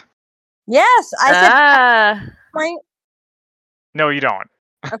Draft. Yes, I said Ah, point. No, you don't.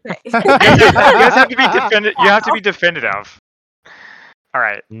 Okay. You guys have to be definitive. You have to be definitive. All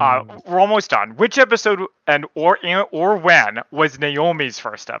right. We're almost done. Which episode or when was Naomi's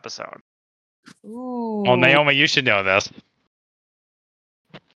first episode? Ooh. Well, Naomi, you should know this.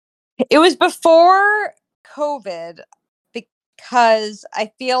 It was before COVID because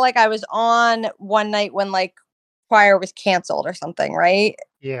I feel like I was on one night when like choir was canceled or something, right?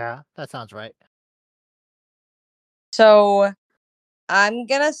 Yeah, that sounds right. So I'm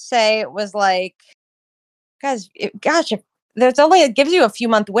gonna say it was like, guys, there's only, it gives you a few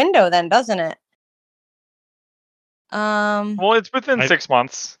month window then, doesn't it? Well, it's within 6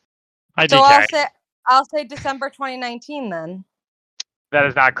 months. So I'll say December 2019 then. That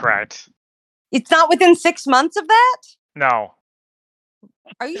is not correct. It's not within 6 months of that? No.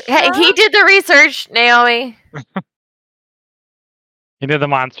 Are you Hey, sure? he did the research, Naomi. He did the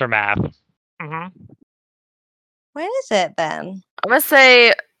monster math. Mm-hmm. When is it then? I'm gonna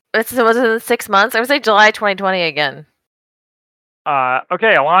say was it in 6 months? I'm gonna say July 2020 again.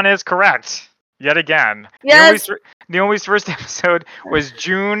 Okay, Alanna is correct. Yet again. Yes. Naomi's first episode was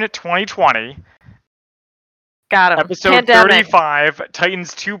June 2020. Got him. Episode Pandemic. 35,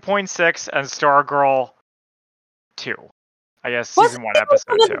 Titans 2.6, and Stargirl 2. I guess season 1,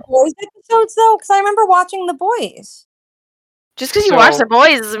 episode 2. The boys episodes though, because I remember watching The Boys. Just because you watch The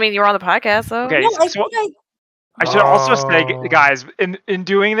Boys doesn't mean you were on the podcast, though. Okay, No, so I should also say, guys, in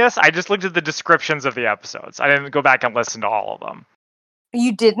doing this, I just looked at the descriptions of the episodes. I didn't go back and listen to all of them.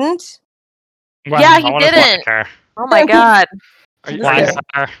 You didn't? Well, yeah, you didn't. Oh my god. Eat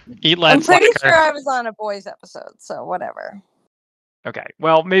I'm pretty sure I was on a Boys episode, so whatever. Okay,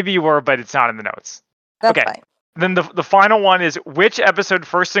 well, maybe you were, but it's not in the notes. That's okay. fine. Then the final one is, which episode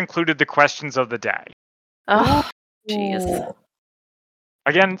first included the questions of the day? Oh, jeez.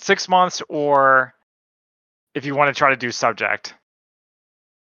 Again, 6 months, or if you want to try to do subject.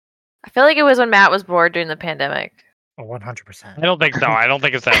 I feel like it was when Matt was bored during the pandemic. 100%. I don't think so. I don't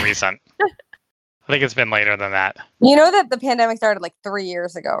think it's that recent. I think it's been later than that. You know that the pandemic started like 3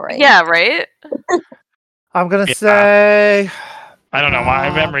 years ago, right? Yeah, right? I'm going to say... I don't know. My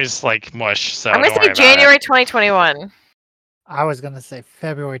memory's like mush, so I'm going to say January 2021. I was going to say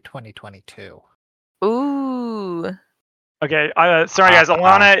February 2022. Ooh. Okay, sorry guys,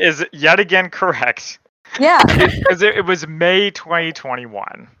 Alanna is yet again correct. Yeah. Because it was May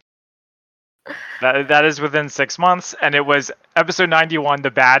 2021. That is within 6 months, and it was episode 91,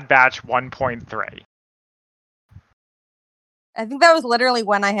 The Bad Batch 1.3. I think that was literally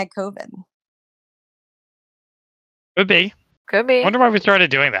when I had COVID. Could be. Could be. I wonder why we started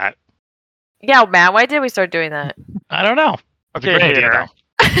doing that. Yeah, Matt, why did we start doing that? I don't know. Okay, great idea,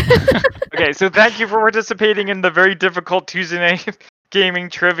 Peter. Okay, so thank you for participating in the very difficult Tuesday night gaming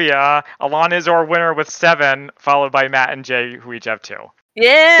trivia. Alanna is our winner with 7, followed by Matt and Jay, who each have 2.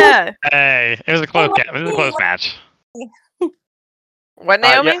 Yeah. Hey, it was a close game. It was a close match. What,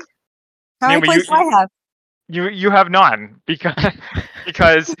 Naomi? Yeah. How many Naomi, points do I have? You have none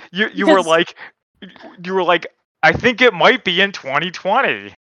because you were like I think it might be in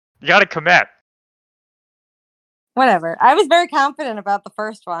 2020. You got to commit. Whatever. I was very confident about the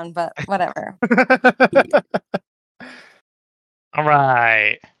first one, but whatever. All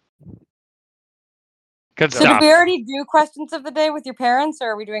right. Good So stuff. did we already do questions of the day with your parents,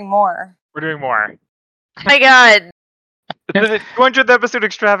 or are we doing more? We're doing more. Oh my god. The 200th episode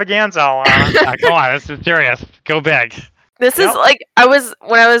extravaganza, Alanna. Come on, this is serious. Go big. This is like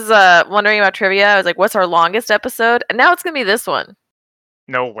when I was wondering about trivia, I was like, what's our longest episode? And now it's gonna be this one.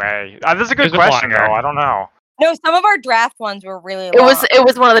 No way. This is a good Here's a question, blocker. though. I don't know. No, some of our draft ones were really long. It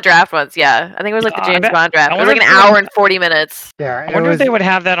was one of the draft ones, yeah. I think it was like the James Bond draft. It was like an hour and 40 minutes. Yeah, I wonder if they would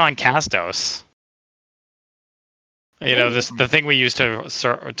have that on Castos. You know, the thing we use to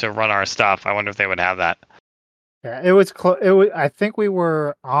run our stuff. I wonder if they would have that. Yeah, it was close. It was. I think we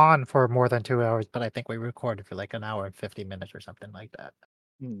were on for more than 2 hours, but I think we recorded for like an hour and 50 minutes or something like that.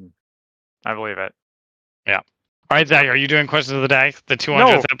 I believe it. Yeah. All right, Zach, are you doing questions of the day? The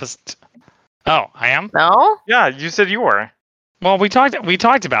 200th episode. Oh, I am? No? Yeah, you said you were. Well, we talked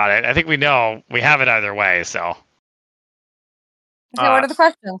about it. I think we know we have it either way, so. So what are the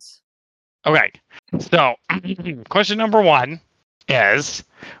questions? Okay. So, question number 1 is,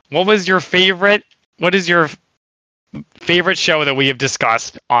 what is your favorite show that we have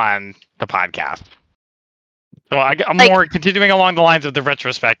discussed on the podcast? So I'm more continuing along the lines of the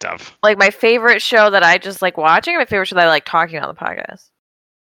retrospective. Like my favorite show that I just like watching, or my favorite show that I like talking on the podcast?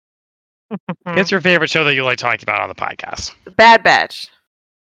 What's your favorite show that you like talking about on the podcast? Bad Batch.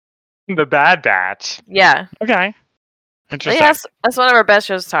 The Bad Batch. Yeah. Okay. Interesting. Yeah, that's one of our best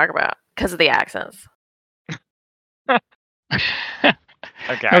shows to talk about because of the accents. Okay.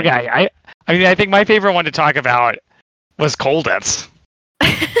 Okay. I mean, I think my favorite one to talk about was Colditz.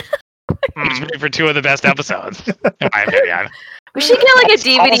 Which made for two of the best episodes, in my opinion. We should get like a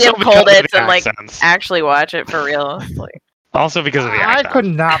DVD Also of because of Colditz the and like accents. actually watch it for real. Like, Also because of the I accent. could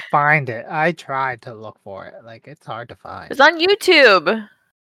not find it. I tried to look for it. Like, it's hard to find. it's on YouTube.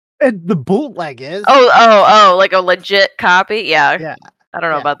 The bootleg is. Oh, like a legit copy? Yeah. Yeah. I don't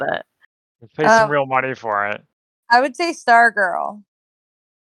know Yeah. about that. Pay some real money for it. I would say Stargirl.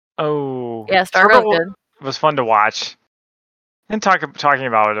 Oh. Yeah, Stargirl's good. It was fun to watch. And talking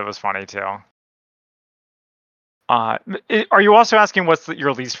about it was funny too. Are you also asking what's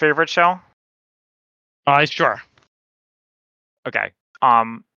your least favorite show? Sure. Okay.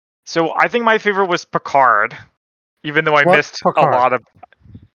 So I think my favorite was Picard, even though I What missed Picard? a lot of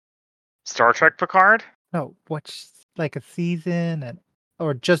Star Trek Picard. No, what's like a season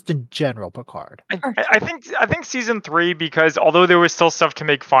or just in general Picard? I think season 3, because although there was still stuff to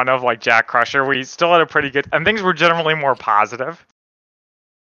make fun of, like Jack Crusher, we still had a pretty good, and things were generally more positive.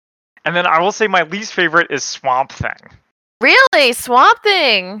 And then I will say my least favorite is Swamp Thing. Really? Swamp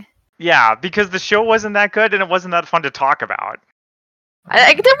Thing? Yeah, because the show wasn't that good and it wasn't that fun to talk about.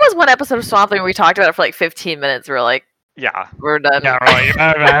 There was one episode of Swamp Thing where we talked about it for like 15 minutes. We were like, Yeah. we're done. Yeah, right.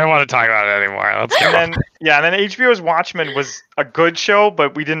 I don't want to talk about it anymore. Let's go. And then HBO's Watchmen was a good show,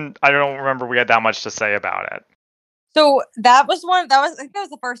 but I don't remember we had that much to say about it. So I think that was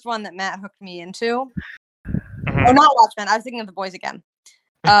the first one that Matt hooked me into. Mhm. Oh, not Watchmen. I was thinking of The Boys again.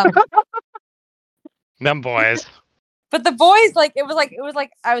 Them boys. But The Boys, it was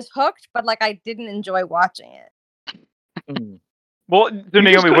like I was hooked, but like I didn't enjoy watching it. Well, so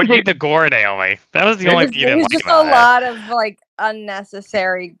Naomi, what do you take the gore, Naomi? That was the only thing you It didn't was like just a about it. lot of like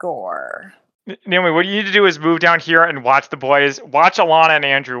unnecessary gore. Naomi, what you need to do is move down here and watch The Boys. Watch Alanna and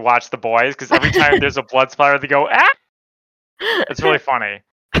Andrew watch The Boys, because every time there's a blood splatter, they go, ah! It's really funny.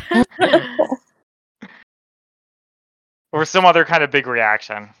 Or some other kind of big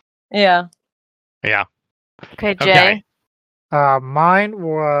reaction. Yeah. Yeah. Okay, Jay. Okay. Mine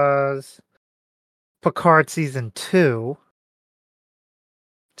was Picard season 2.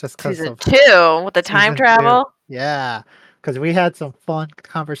 Just because Season of 2 with the time season 2. travel. Yeah, because we had some fun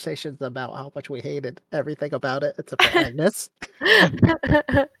conversations about how much we hated everything about it, except for Agnes.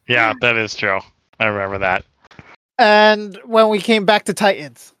 Yeah, that is true. I remember that. And when we came back to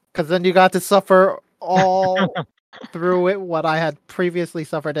Titans, because then you got to suffer all through it what I had previously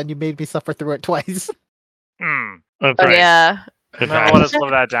suffered, and you made me suffer through it twice. That's Oh right. yeah. Good Never let times. us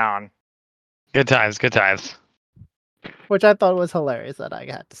live that down. Good times. Good times. Which I thought was hilarious that I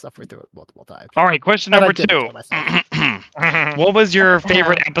had to suffer through it multiple times. All right. Question And I number did 2. enjoy myself. What was your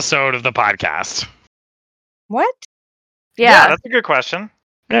favorite episode of the podcast? What? Yeah. That's a good question.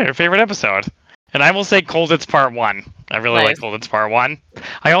 Yeah, your favorite episode. And I will say Colditz Part 1. I really like Nice. Colditz Part 1.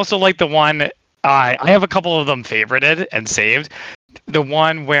 I also like the one, I have a couple of them favorited and saved. The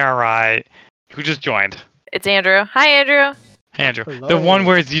one where, who just joined? It's Andrew. Hi, Andrew. Hey, Andrew. Hello. The one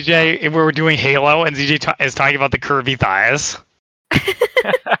where ZJ, where we're doing Halo and ZJ is talking about the curvy thighs.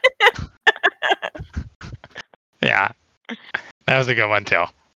 Yeah. That was a good one, too.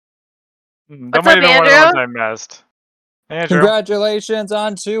 That What's might up, have been one of the Andrew? ones I missed. Andrew. Congratulations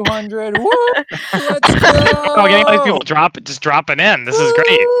on 200. Woo! Let's Oh, getting all these people go! just dropping in. This is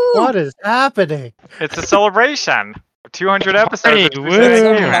great. What is happening? It's a celebration. 200 episodes. Hey, of woo. Tuesday It's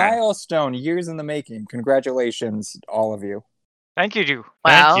a Gaming. milestone, years in the making. Congratulations, all of you. Thank you, Drew.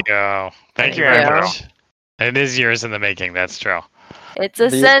 Wow. Thank you. Thank you you, very Andrew. much. It is years in the making. That's true. It's a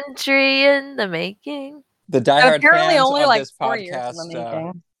The- century in the making. The diehard Apparently fans only of like this 4 years in the podcast,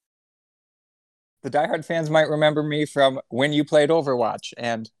 making. the diehard fans might remember me from when you played Overwatch,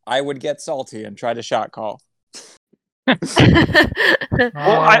 and I would get salty and try to shot call. Well,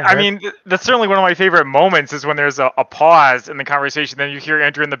 I mean, that's certainly one of my favorite moments is when there's a pause in the conversation, then you hear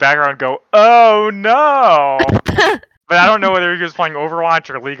Andrew in the background go, "Oh no!" But I don't know whether he was playing Overwatch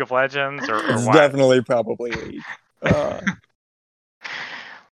or League of Legends or It's what. definitely probably League.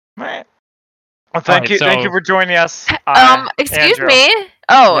 Man. Well, thank Alright, you so- for joining us. Excuse Andrew. me.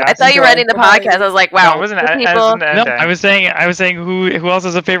 Oh, I Yes. thought you were Enjoy. ending the Bye-bye. podcast. I was like, No, wow. it wasn't the as people... an No, ending. I was saying who else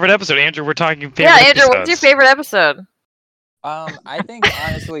has a favorite episode? Andrew, we're talking favorite Yeah, Andrew, episodes. what's your favorite episode? I think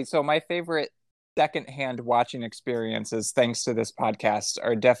honestly, so my favorite secondhand watching experiences, thanks to this podcast,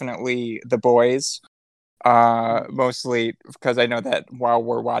 are definitely The Boys. Mostly because I know that while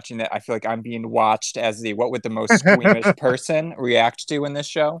we're watching it, I feel like I'm being watched as what would the most squeamish person react to in this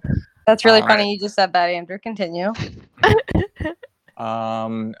show. That's really Um, funny. You just said that, Andrew. Continue.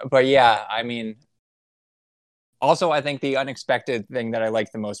 But yeah, I mean, also I think the unexpected thing that I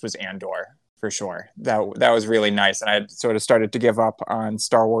liked the most was Andor, for sure. That was really nice, and I had sort of started to give up on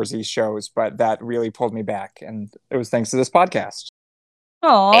Star Warsy shows, but that really pulled me back, and it was thanks to this podcast.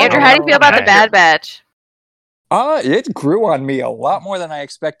 Oh, Andrew, how do you feel about the Okay. Bad Batch? It grew on me a lot more than I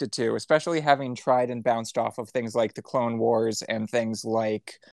expected to, especially having tried and bounced off of things like the Clone Wars and things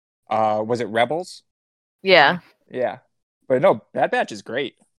like, was it Rebels? Yeah. Yeah. But no, Bad Batch is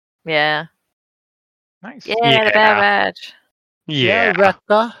great. Yeah. Nice. Yeah, the Bad Batch. Yeah.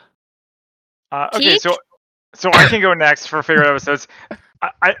 Rebecca. Okay, Teach? so I can go next for favorite episodes.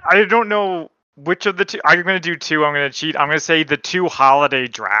 I don't know which of the two. I'm gonna do two. I'm gonna cheat. I'm gonna say the two holiday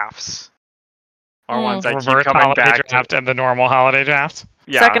drafts are ones I keep Reverse coming holiday back draft to. and the normal holiday draft.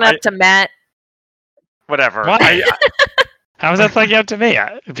 Yeah, Sucking up to Matt. whatever. What? How is that sucking up to me?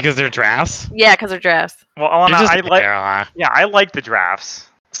 Because they're drafts? Yeah, because they're drafts. Well, Alanna, You're just I like. Alanna. Yeah, I like the drafts,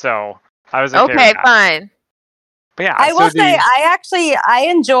 so I was okay. Okay, with that. fine. But yeah, I so will say the- I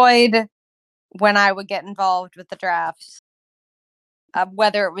enjoyed when I would get involved with the drafts,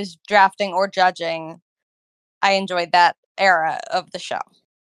 whether it was drafting or judging. I enjoyed that era of the show.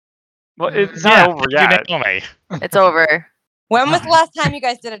 well, it's not over you yet. Naomi. It's over. When was the last time you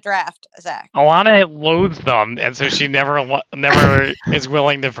guys did a draft, Zach? Alana loathes them, and so she never is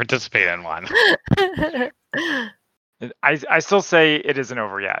willing to participate in one. I still say it isn't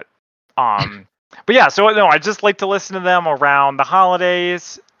over yet. But yeah, so no, I just like to listen to them around the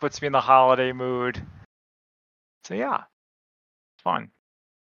holidays. Puts me in the holiday mood. So yeah, fun.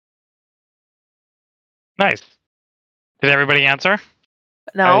 Nice. Did everybody answer?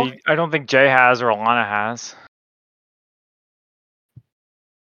 No. I don't think Jay has or Alana has.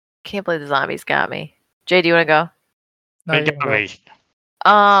 Can't believe the zombies got me. Jay, do you want to go? No, They you got can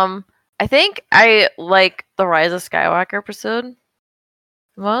go. me. I think I like the Rise of Skywalker episode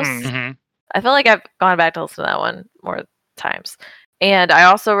the most. Mhm. I feel like I've gone back to listen to that one more times. And I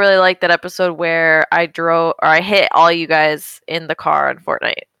also really like that episode where I hit all you guys in the car on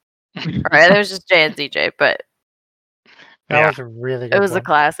Fortnite. Alright, it was just Jay and ZJ, but That Yeah. was a really good it was a one.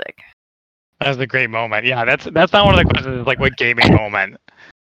 classic. That was a great moment. Yeah, that's not one of the questions. Is like, what gaming moment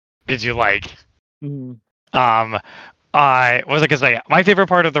did you like? What was I gonna say? My favorite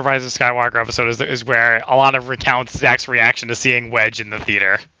part of the Rise of Skywalker episode is where Alana recounts Zach's reaction to seeing Wedge in the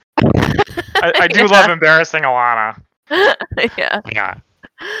theater. I do love embarrassing Alana. Yeah. Yeah.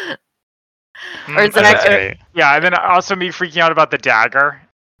 Or That's Zach- great. Yeah, and then also me freaking out about the dagger.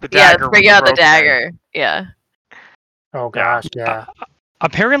 The Yeah, dagger. bring out the broke me. dagger. Yeah. Oh gosh, yeah.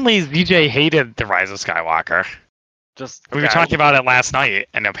 Apparently, ZJ hated the Rise of Skywalker. Just We were talking about it last night,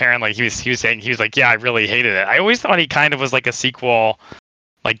 and apparently he was saying he was like, yeah, I really hated it. I always thought he kind of was like a sequel,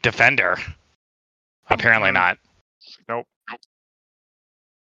 like Defender. Apparently Mhm. not. Nope.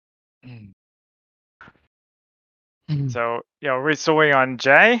 So yeah, we're still waiting on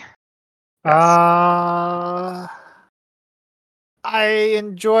Jay. I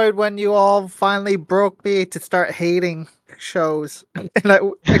enjoyed when you all finally broke me to start hating shows, and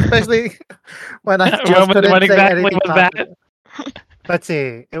especially when I just When couldn't say exactly anything was that? positive. Let's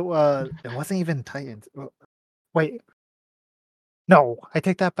see. It wasn't even Titans. Wait. No, I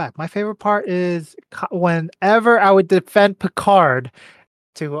take that back. My favorite part is whenever I would defend Picard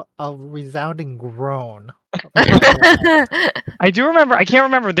to a resounding groan. I do remember. I can't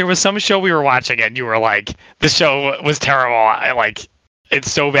remember. There was some show we were watching, and you were like, "The show was terrible. I like,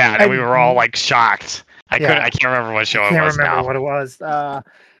 it's so bad," and we were all like shocked. I can't remember what show I it can't was remember now. what it was.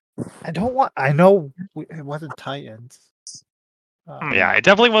 I know it wasn't Titans. Yeah, it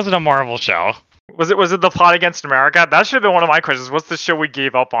definitely wasn't a Marvel show. Was it the Plot Against America? That should have been one of my questions. What's the show we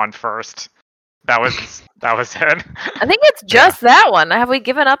gave up on first? That was it. I think it's just that one. Have we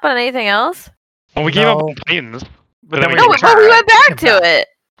given up on anything else? Well, we gave up No. on Titans, But then we No, returned. but we went back to Yeah. it.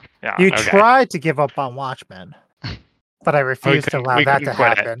 Yeah. You okay. tried to give up on Watchmen, but I refused to couldn't- allow we that couldn't to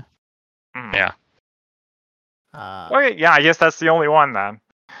quit it. happen. Mm. Yeah. Okay, yeah, I guess that's the only one then.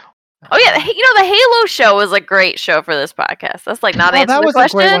 Oh yeah, the Halo show was a great show for this podcast. That's like not Oh, answering that the was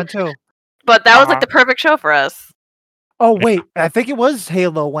question, a great one too. but that was like Uh-huh. the perfect show for us. Oh wait, I think it was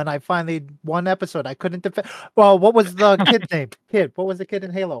Halo when I finally one episode I couldn't defend. Well, what was the kid's name? What was the kid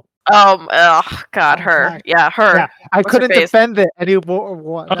in Halo? Oh God, Oh, her. gosh. Yeah, her. Yeah, I What's her couldn't face? defend it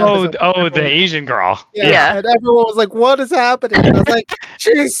anymore. The Asian girl. Yeah. And everyone was like, "What is happening?" And I was like,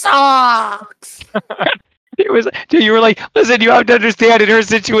 "She sucks." It was, dude, you were like, listen, you have to understand in her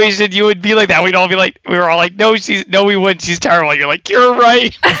situation, you would be like that. We'd all be like, we were all like, no, we wouldn't. She's terrible. You're like, you're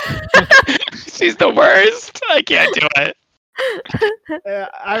right. She's the worst. I can't do it.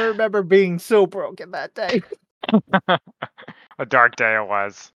 I remember being so broken that day. A dark day it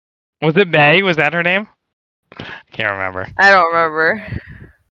was. Was it May? Was that her name? Can't remember. I don't remember.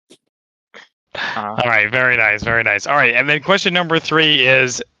 All right, very nice, very nice. All right, and then question number 3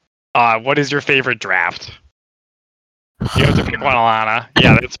 is, what is your favorite draft? You have to pick one, Alanna.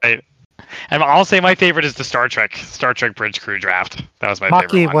 Yeah, that's right. And I'll say my favorite is the Star Trek Bridge Crew draft. That was my favorite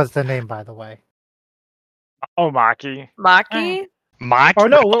Maki one. was the name, by the way. Oh, Maki. Maki? Maki? Oh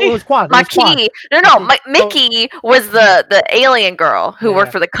no, it was Quan. It was Quan. Maki. No, Maki. Mickey was the alien girl who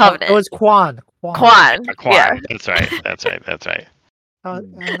worked for the Covenant. It was Quan. Quan. Yeah. That's right.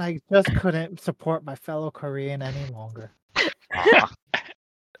 And I just couldn't support my fellow Korean any longer.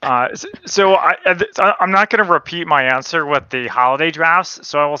 I'm not going to repeat my answer with the holiday drafts,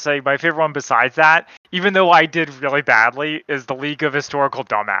 so I will say my favorite one besides that, even though I did really badly, is the League of Historical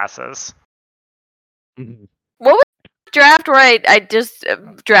Dumbasses. What was the draft where I just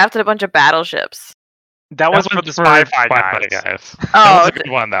drafted a bunch of battleships? That was for the Spy-Fi guys. That Oh, was a good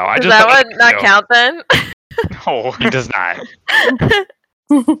one, though. Does that one not count then? No, It does not.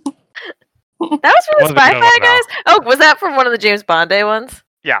 That was from the Wasn't a good Spy-Fi one, guys? Oh, was that from one of the James Bond Day ones?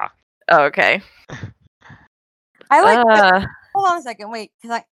 Yeah. Oh, okay. I like. Hold on a second. Wait,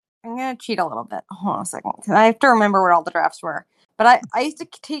 because I'm gonna cheat a little bit. Hold on a second, because I have to remember what all the drafts were. But I used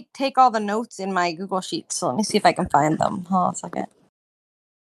to take all the notes in my Google Sheets. So let me see if I can find them. Hold on a second.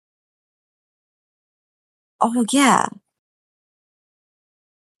 Oh yeah.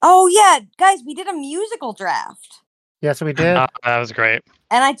 Oh yeah, guys, we did a musical draft. Yes, we did. That was great.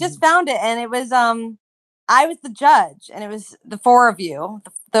 And I just found it, and it was I was the judge, and it was the four of you,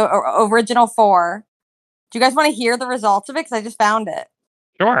 the original four. Do you guys want to hear the results of it? Because I just found it.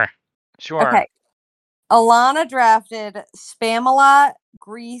 Sure. Okay. Alanna drafted Spamalot,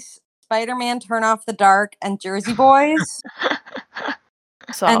 Grease, Spider-Man, Turn Off the Dark, and Jersey Boys.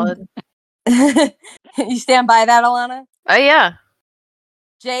 Solid. You stand by that, Alanna? Oh yeah.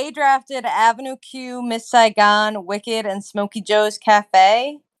 Jay drafted Avenue Q, Miss Saigon, Wicked, and Smokey Joe's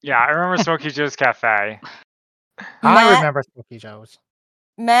Cafe. Yeah, I remember Smokey Joe's Cafe. I remember Smokey Joe's.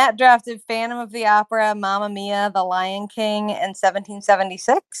 Matt drafted Phantom of the Opera, Mamma Mia, The Lion King, and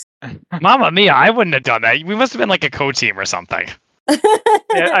 1776. Mamma Mia, I wouldn't have done that. We must have been like a co-team or something. Yeah,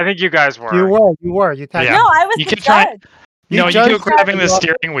 I think you guys were. You were. You Yeah. No, I was You the can judge. No, you judged took grabbing the that.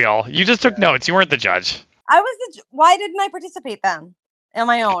 steering wheel. You just took notes. You weren't the judge. I was Why didn't I participate then? On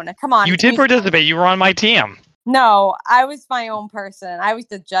my own. Come on. You did participate. You were on my team. No, I was my own person. I was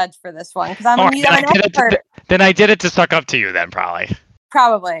the judge for this one because I'm All an expert. Then I did it to suck up to you. Then probably.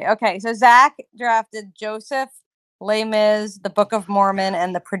 Probably. Okay, so Zach drafted Joseph, Les Mis, The Book of Mormon,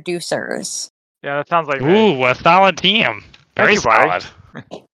 and The Producers. Yeah, that sounds like me. Ooh, a solid team. Very Thank you, buddy.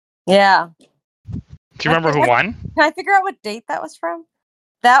 solid. Yeah. Do you remember who won? Can I figure out what date that was from?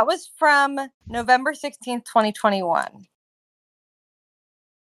 That was from November 16th, 2021.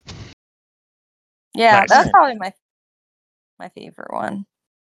 Yeah, Nice. that's probably my favorite one.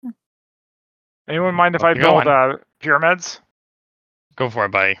 Anyone mind if Keep I build going. pyramids? Go for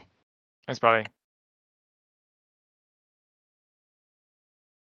it, buddy. Thanks, buddy.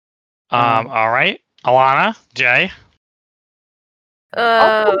 All right, Alanna, Jay.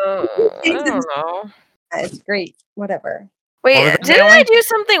 I don't know. It's great. Whatever. Wait, What was it, didn't I Naomi? do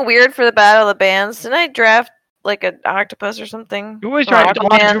something weird for the Battle of the Bands? Didn't I draft like an octopus or something? You always Or tried. Aquaman?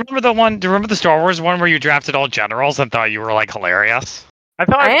 Alanna, do you remember the one? Do you remember the Star Wars one where you drafted all generals and thought you were like hilarious? I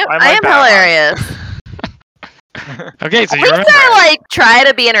thought I am liked that hilarious. Okay, so At you least remember. I like try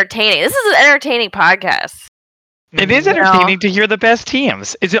to be entertaining. This is an entertaining podcast. It is entertaining to hear the best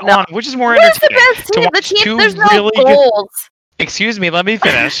teams. Is it No. on? Which is more Where's the entertaining? best To team? The watch team, two there's no really good. goals. Excuse me, let me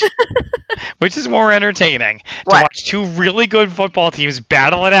finish. Which is more entertaining? To What? watch two really good football teams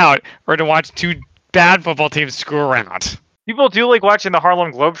battle it out, or to watch two bad football teams screw around? People do like watching the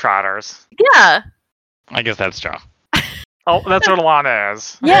Harlem Globetrotters. Yeah. I guess that's true. Oh, that's what Alanna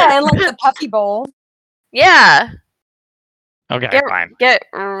is. Yeah, and like the Puppy Bowl. Yeah. Okay, fine. Get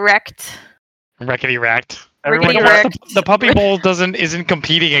wrecked. Wreckety wrecked. Everyone Rickety gets- wrecked. The Puppy Bowl isn't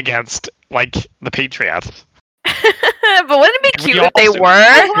competing against like the Patriots. But wouldn't it be We cute if they also-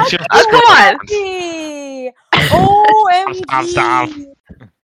 were? It's just Oh, come on. Hey, OMG. Stop.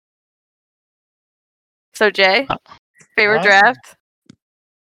 So, Jay, favorite What? draft?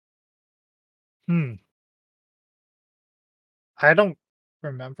 I don't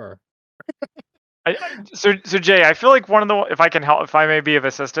remember. So Jay, I feel like one of the, if I can help, if I may be of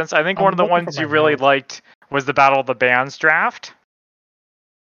assistance, I think I'm one of the looking ones for you my really notes. liked was the Battle of the Bands draft.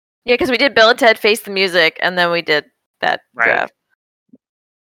 Yeah, because we did Bill and Ted Face the Music, and then we did that Right. draft.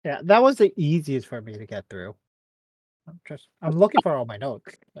 Yeah, that was the easiest for me to get through. I'm looking for all my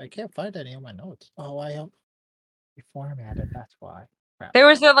notes. I can't find any of my notes. Oh, I have reformatted. That's why. Crap. There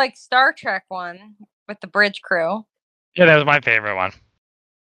was the like Star Trek one with the bridge crew. Yeah, that was my favorite one.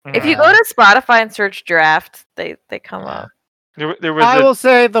 If you go to Spotify and search draft, they come up. There was I the, will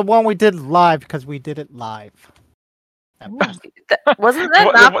say the one we did live because we did it live. Wasn't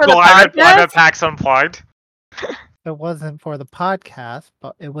that not for the live podcast? at PAX Unplugged. It wasn't for the podcast,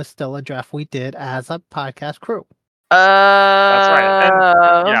 but it was still a draft we did as a podcast crew. That's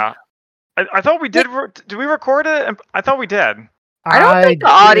right. And yeah, I thought we did. Did we record it? I thought we did. I don't think the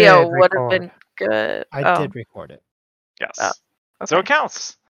audio would have been good. I did record it. Yes. Oh, okay. So it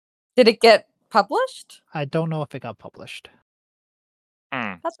counts. Did it get published? I don't know if it got published.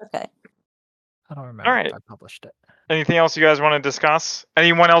 That's okay. I don't remember if I published it. Anything else you guys want to discuss?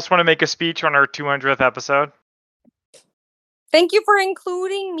 Anyone else want to make a speech on our 200th episode? Thank you for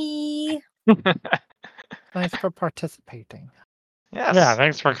including me. Thanks for participating. Yes. Yeah,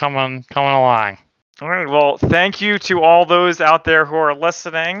 thanks for coming along. All right. Well, thank you to all those out there who are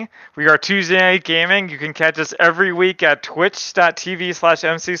listening. We are Tuesday Night Gaming. You can catch us every week at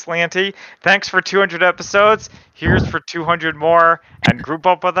twitch.tv/MCSlanty. Thanks for 200 episodes. Here's for 200 more. And group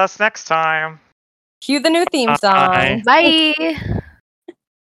up with us next time. Cue the new theme song. Bye.